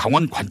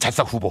강원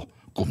관찰사 후보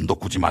꿈도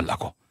꾸지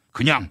말라고.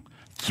 그냥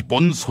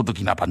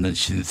기본소득이나 받는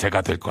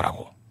신세가 될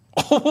거라고.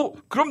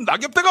 그럼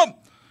낙엽대감,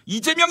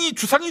 이재명이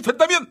주상이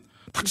된다면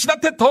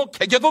당신한테 더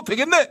개겨도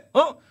되겠네.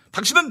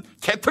 당신은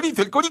개털이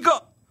될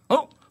거니까.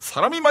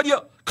 사람이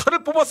말이야,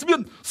 칼을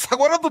뽑았으면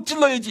사과라도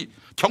찔러야지.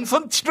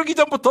 경선 치르기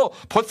전부터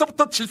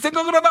벌써부터 질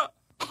생각을 하나?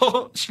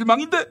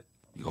 실망인데.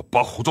 이것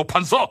봐,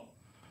 호조판서.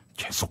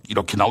 계속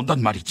이렇게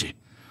나온단 말이지.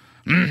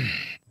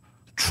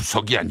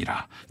 추석이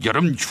아니라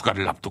여름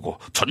휴가를 앞두고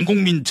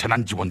전국민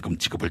재난지원금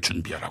지급을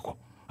준비하라고.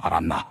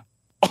 알았나?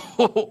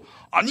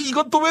 아니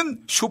이건 또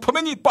웬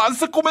슈퍼맨이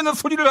빤스 꼬매는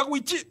소리를 하고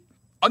있지?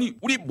 아니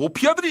우리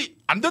모피아들이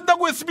안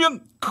된다고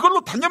했으면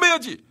그걸로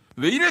단념해야지.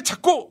 왜 이래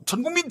자꾸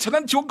전국민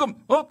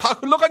재난지원금 다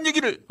흘러간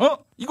얘기를.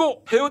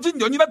 이거 헤어진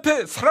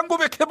연인한테 사랑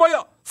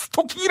고백해봐야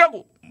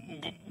스토킹이라고.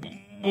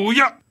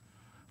 뭐야?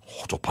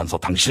 호조판서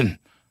당신,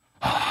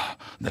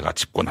 내가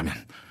집권하면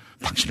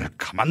당신을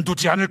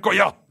가만두지 않을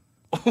거야.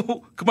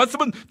 그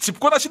말씀은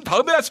집권하신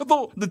다음에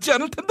하셔도 늦지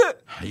않을 텐데.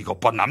 이것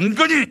봐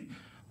남근이.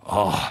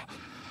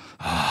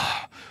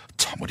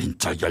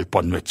 참을인자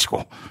 10번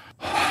외치고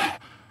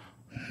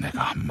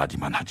내가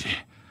한마디만 하지.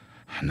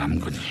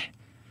 남근이,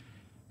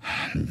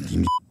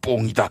 님이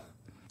뽕이다.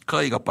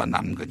 이것 봐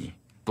남근이,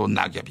 또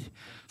낙엽이.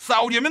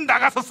 싸우려면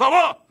나가서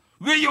싸워.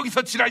 왜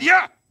여기서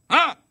지랄이야?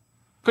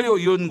 그리고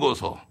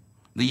윤고소,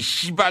 너 이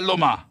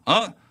씨발놈아,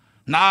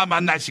 나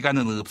만날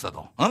시간은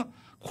없어도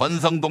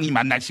권성동이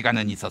만날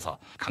시간은 있어서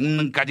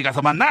강릉까지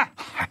가서 만나?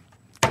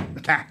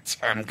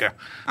 참,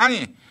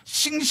 아니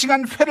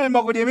싱싱한 회를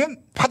먹으려면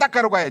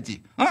바닷가로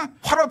가야지.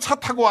 화로 차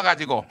타고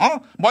와가지고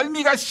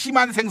멀미가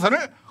심한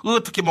생선을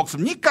어떻게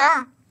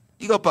먹습니까?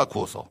 이것 봐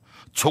고소,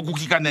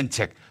 조국이가 낸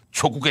책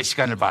조국의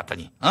시간을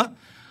봤더니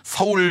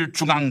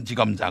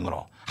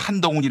서울중앙지검장으로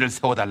한동훈이를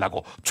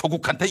세워달라고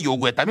조국한테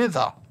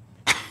요구했다면서.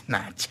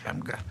 나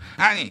참,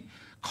 아니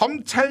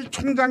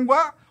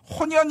검찰총장과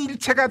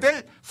혼연일체가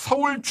될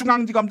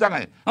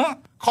서울중앙지검장을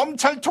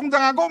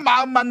검찰총장하고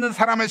마음 맞는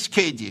사람을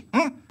시켜야지.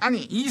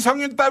 아니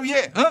이성윤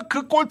따위에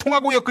그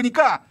꼴통하고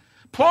엮으니까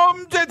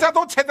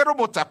범죄자도 제대로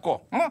못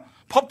잡고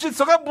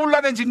법질서가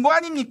문란해진 거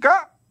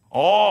아닙니까?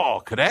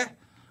 그래?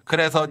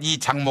 그래서 이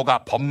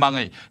장모가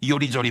법망을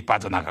요리조리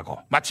빠져나가고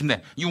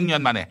마침내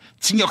 6년 만에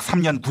징역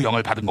 3년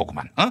구형을 받은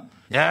거구만.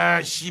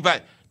 야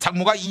씨발,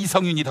 장모가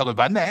이성윤이 덕을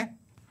봤네.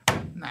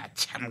 나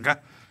참가.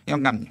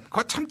 영감님,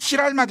 그거 참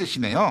지랄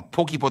맞으시네요.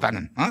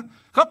 보기보다는.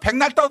 그거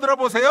백날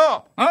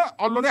떠들어보세요.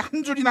 언론에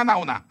한 줄이나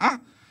나오나.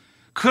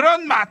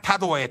 그런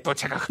마타도어에 또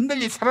제가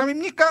흔들릴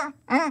사람입니까?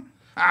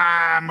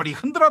 아무리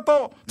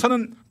흔들어도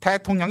저는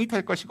대통령이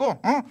될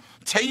것이고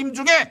재임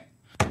중에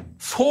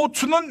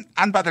소추는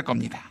안 받을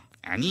겁니다.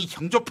 아니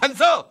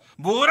형조판서,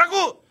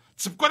 뭐라고?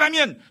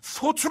 집권하면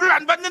소추를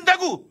안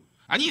받는다고?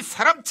 아니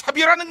사람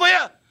차별하는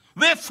거야.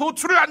 왜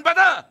소추를 안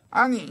받아?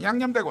 아니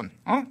양념대군,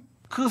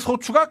 그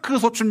소추가 그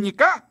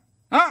소추입니까?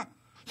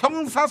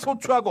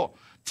 형사소추하고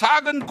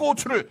작은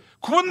고추를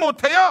구분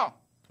못해요?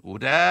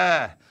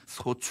 우라,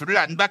 소추를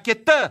안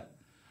받겠다.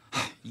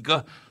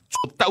 이거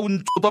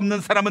좆다운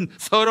좆없는 사람은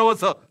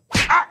서러워서.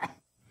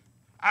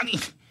 아니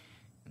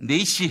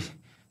네이씨,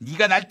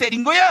 네가 날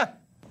때린 거야?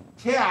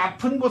 제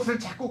아픈 곳을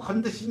자꾸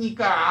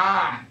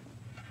건드시니까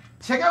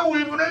제가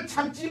울분을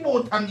참지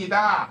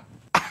못합니다.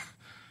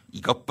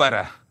 이것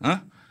봐라,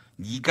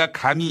 네가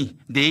감히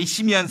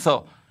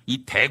내시면서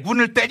이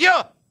대군을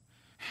때려?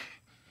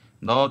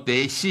 너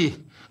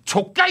내시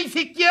족가 이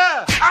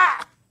새끼야.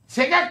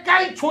 제가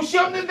깔 조시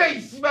없는데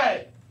이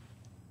씨발.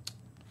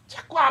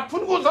 자꾸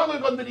아픈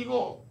구석을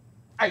건드리고.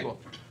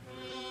 아이고.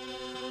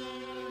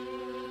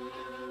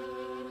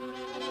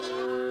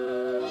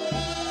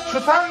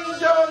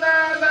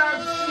 주상전하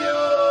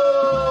납시오.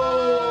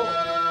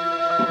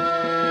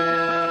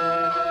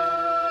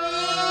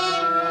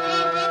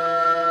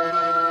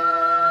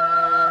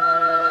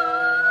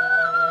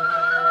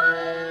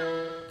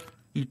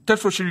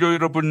 이태소실료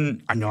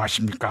여러분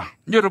안녕하십니까?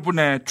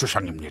 여러분의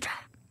주상입니다.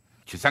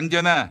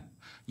 주상전하,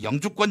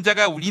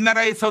 영주권자가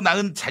우리나라에서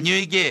낳은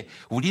자녀에게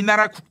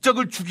우리나라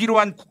국적을 주기로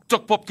한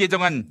국적법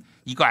개정안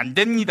이거 안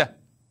됩니다.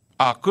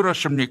 아,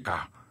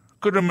 그렇습니까?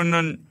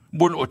 그러면은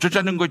뭘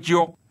어쩌자는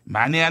거지요?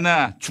 만에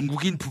하나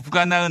중국인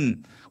부부가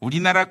낳은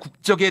우리나라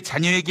국적의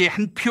자녀에게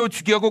한 표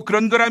주게 하고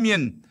그런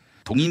거라면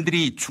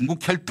동인들이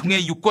중국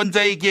혈통의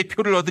유권자에게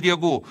표를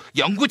얻으려고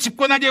영구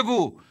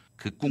집권하려고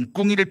그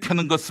꿍꿍이를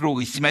펴는 것으로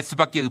의심할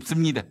수밖에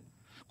없습니다.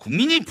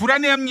 국민이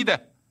불안해합니다.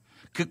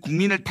 그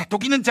국민을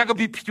다독이는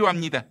작업이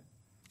필요합니다.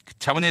 그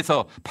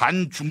차원에서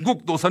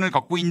반중국 노선을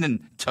걷고 있는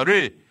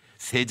저를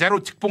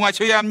세자로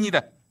책봉하셔야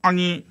합니다.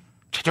 아니,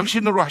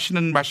 제정신으로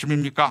하시는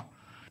말씀입니까?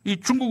 이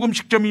중국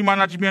음식점이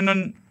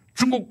많아지면은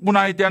중국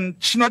문화에 대한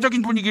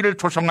친화적인 분위기를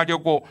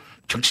조성하려고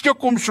정치적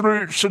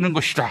꼼수를 쓰는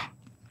것이다.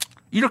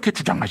 이렇게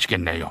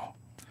주장하시겠네요.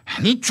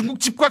 아니,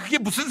 중국집과 그게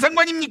무슨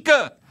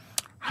상관입니까?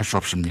 할 수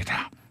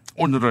없습니다.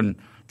 오늘은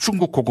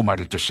중국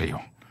고구마를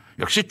드세요.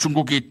 역시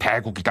중국이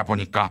대국이다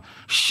보니까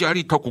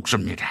씨알이 더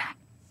굵습니다.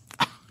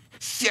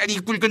 씨알이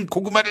굵은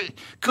고구마를,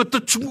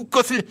 그것도 중국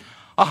것을,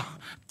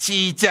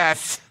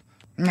 지자스.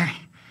 네,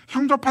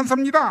 형조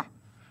판사입니다.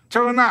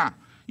 전하,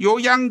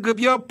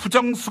 요양급여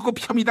부정수급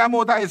혐의다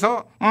뭐다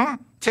해서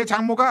제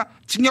장모가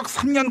징역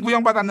 3년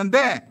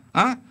구형받았는데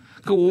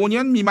그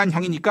 5년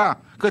미만형이니까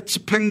그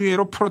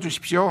집행유예로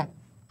풀어주십시오.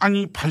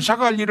 아니,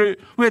 판사가 할 일을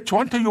왜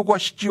저한테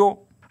요구하시지요?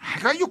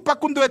 내가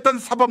육박군도 했던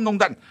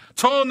사법농단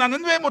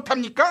전화는 왜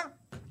못합니까?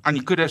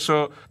 아니,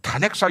 그래서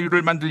탄핵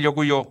사유를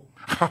만들려고요.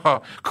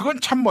 그건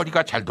참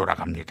머리가 잘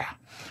돌아갑니다.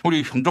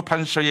 우리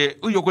형조판사의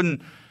의혹은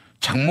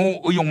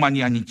장모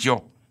의혹만이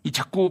아니죠. 이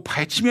자꾸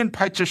파헤치면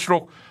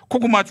파헤칠수록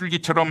고구마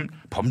줄기처럼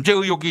범죄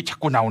의혹이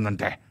자꾸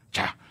나오는데,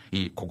 자,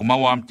 이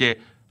고구마와 함께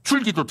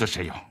줄기도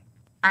드세요.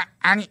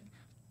 아니,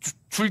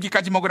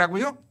 줄기까지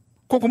먹으라고요?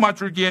 고구마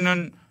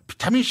줄기에는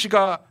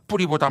비타민C가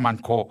뿌리보다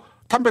많고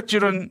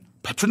단백질은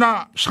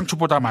배추나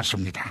상추보다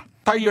많습니다.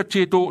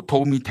 다이어트에도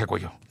도움이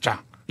되고요.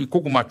 자, 이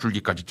고구마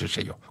줄기까지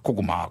드세요.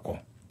 고구마하고.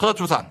 그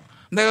주상,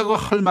 내가 그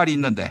할 말이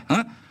있는데,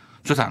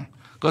 주상,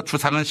 그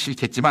주상은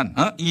싫겠지만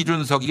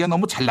이준석이가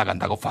너무 잘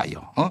나간다고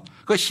봐요.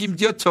 그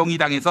심지어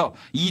정의당에서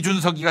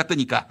이준석이가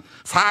뜨니까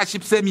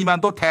 40세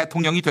미만도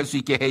대통령이 될 수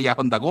있게 해야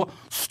한다고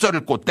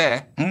수저를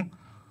꽂대.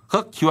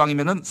 그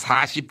기왕이면은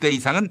 40대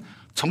이상은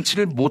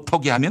정치를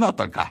못하게 하면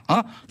어떨까?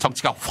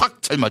 정치가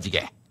확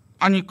젊어지게.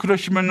 아니,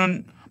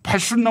 그러시면은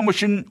 80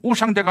 넘으신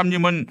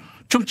우상대감님은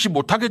정치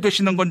못하게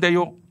되시는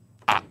건데요.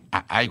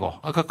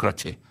 아이고,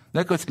 그렇지.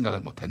 내가 그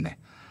생각을 못했네.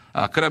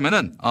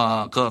 그러면은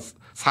그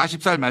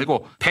 40살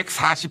말고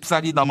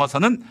 140살이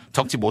넘어서는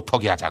정치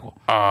못하게 하자고.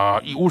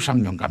 이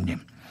우상영감님,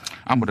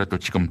 아무래도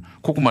지금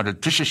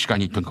고구마를 드실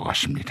시간이 된 것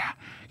같습니다.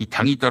 이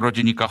당이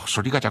떨어지니까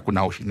헛소리가 자꾸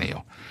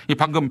나오시네요. 이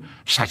방금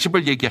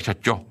 40을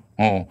얘기하셨죠?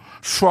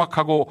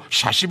 수확하고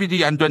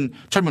 40일이 안 된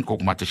젊은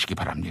고구마 드시기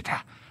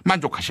바랍니다.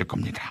 만족하실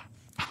겁니다.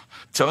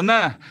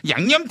 전하,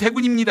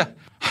 양념대군입니다.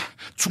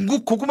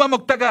 중국 고구마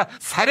먹다가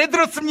살에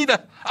들었습니다.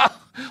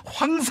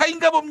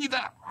 황사인가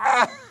봅니다.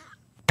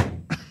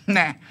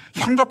 네,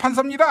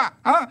 형조판사입니다.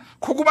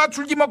 고구마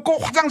줄기 먹고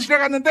화장실에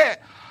갔는데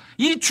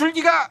이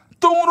줄기가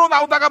똥으로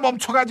나오다가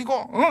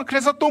멈춰가지고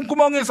그래서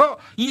똥구멍에서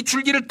이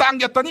줄기를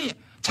당겼더니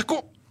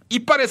자꾸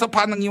이빨에서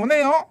반응이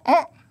오네요.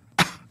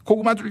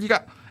 고구마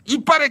줄기가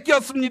이빨에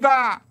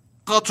끼었습니다.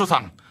 그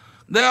주상,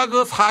 내가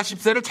그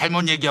 40세를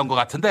잘못 얘기한 것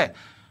같은데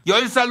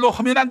 10살로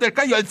하면 안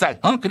될까?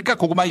 10살. 그러니까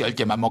고구마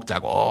 10개만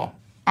먹자고.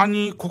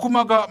 아니,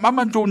 고구마가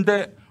맛만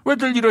좋은데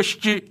왜들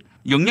이러시지?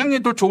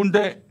 영양에도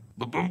좋은데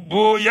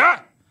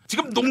뭐야?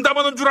 지금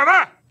농담하는 줄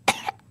알아?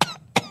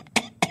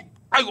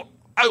 아이고.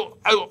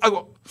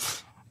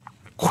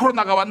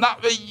 코로나가 왔나?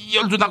 왜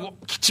열도 나고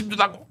기침도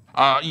나고.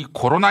 이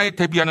코로나에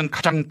대비하는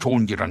가장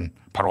좋은 길은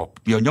바로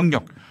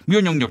면역력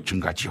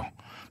증가지요.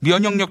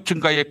 면역력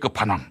증가의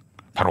끝판왕,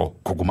 바로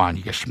고구마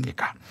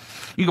아니겠습니까?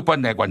 이것 봐,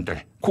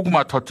 내관들,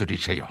 고구마 더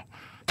드리세요.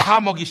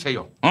 다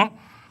먹이세요.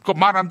 그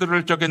말 안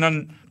들을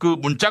적에는 그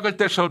문짝을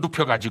떼서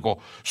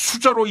눕혀가지고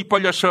수저로 입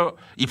벌려서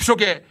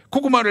입속에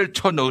고구마를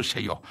쳐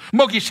넣으세요.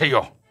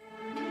 먹이세요.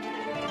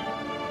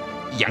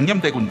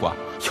 양념대군과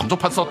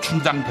형조판서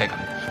춘장대감,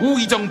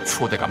 우의정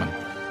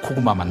추호대감은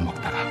고구마만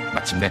먹다가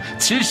마침내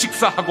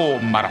질식사하고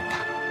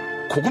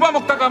말았다. 고구마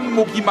먹다가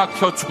목이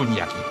막혀 죽은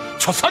이야기,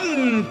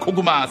 조선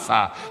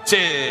고구마사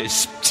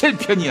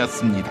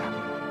제17편이었습니다.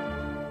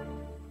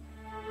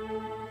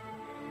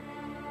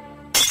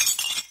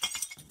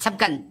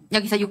 잠깐,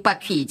 여기서 육박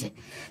퀴즈.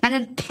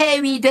 나는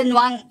폐위된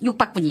왕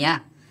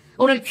육박군이야.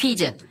 오늘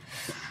퀴즈.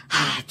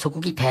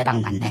 조국이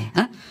대박 났네.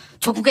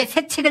 조국의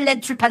새 책을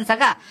낸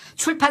출판사가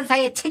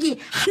출판사의 책이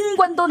한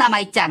권도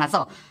남아있지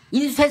않아서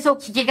인쇄소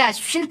기계가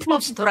쉴 틈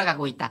없이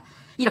돌아가고 있다.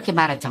 이렇게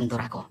말할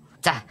정도라고.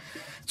 자,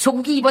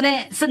 조국이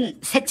이번에 쓴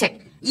새 책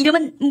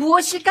이름은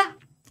무엇일까?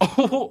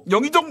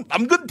 영의정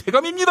남근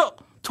대감입니다.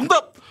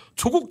 정답,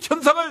 조국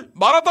현상을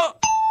말하다.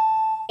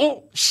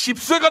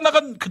 10쇄가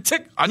나간 그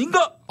책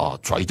아닌가?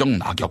 좌의정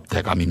낙엽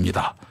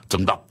대감입니다.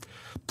 정답,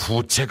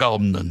 부채가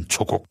없는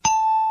조국.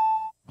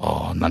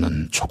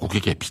 나는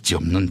조국에게 빚이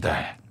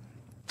없는데.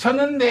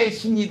 저는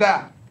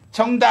내십니다.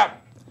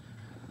 정답,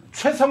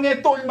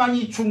 최성의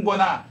똘망이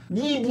중권아,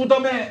 네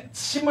무덤에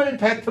침을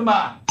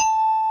뱉으마.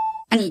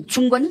 아니,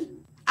 중권이?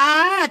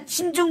 아,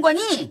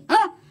 진중권이?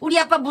 우리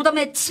아빠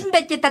무덤에 침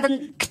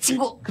뱉겠다던 그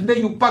친구. 근데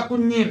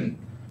육박군님,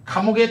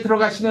 감옥에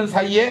들어가시는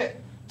사이에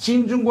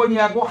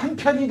진중권이하고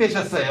한편이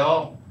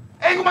되셨어요.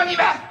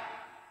 에구먼이다.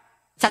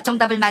 자,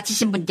 정답을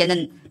맞히신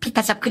분께는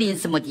피타샵 그린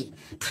스무디,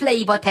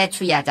 플레이버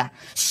대추야자,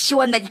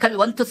 시원 메디컬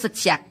원투스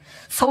치약,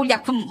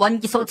 서울약품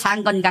원기소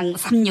장건강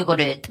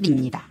 365를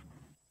드립니다.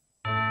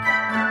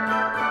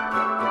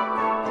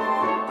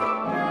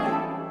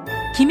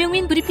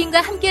 김용민 브리핑과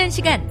함께한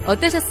시간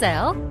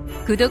어떠셨어요?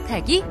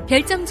 구독하기,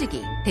 별점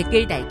주기,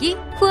 댓글 달기,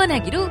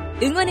 후원하기로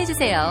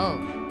응원해주세요.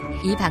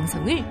 이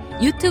방송을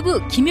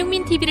유튜브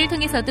김용민 TV를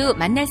통해서도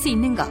만날 수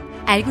있는 거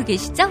알고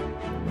계시죠?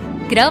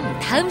 그럼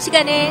다음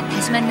시간에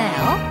다시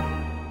만나요.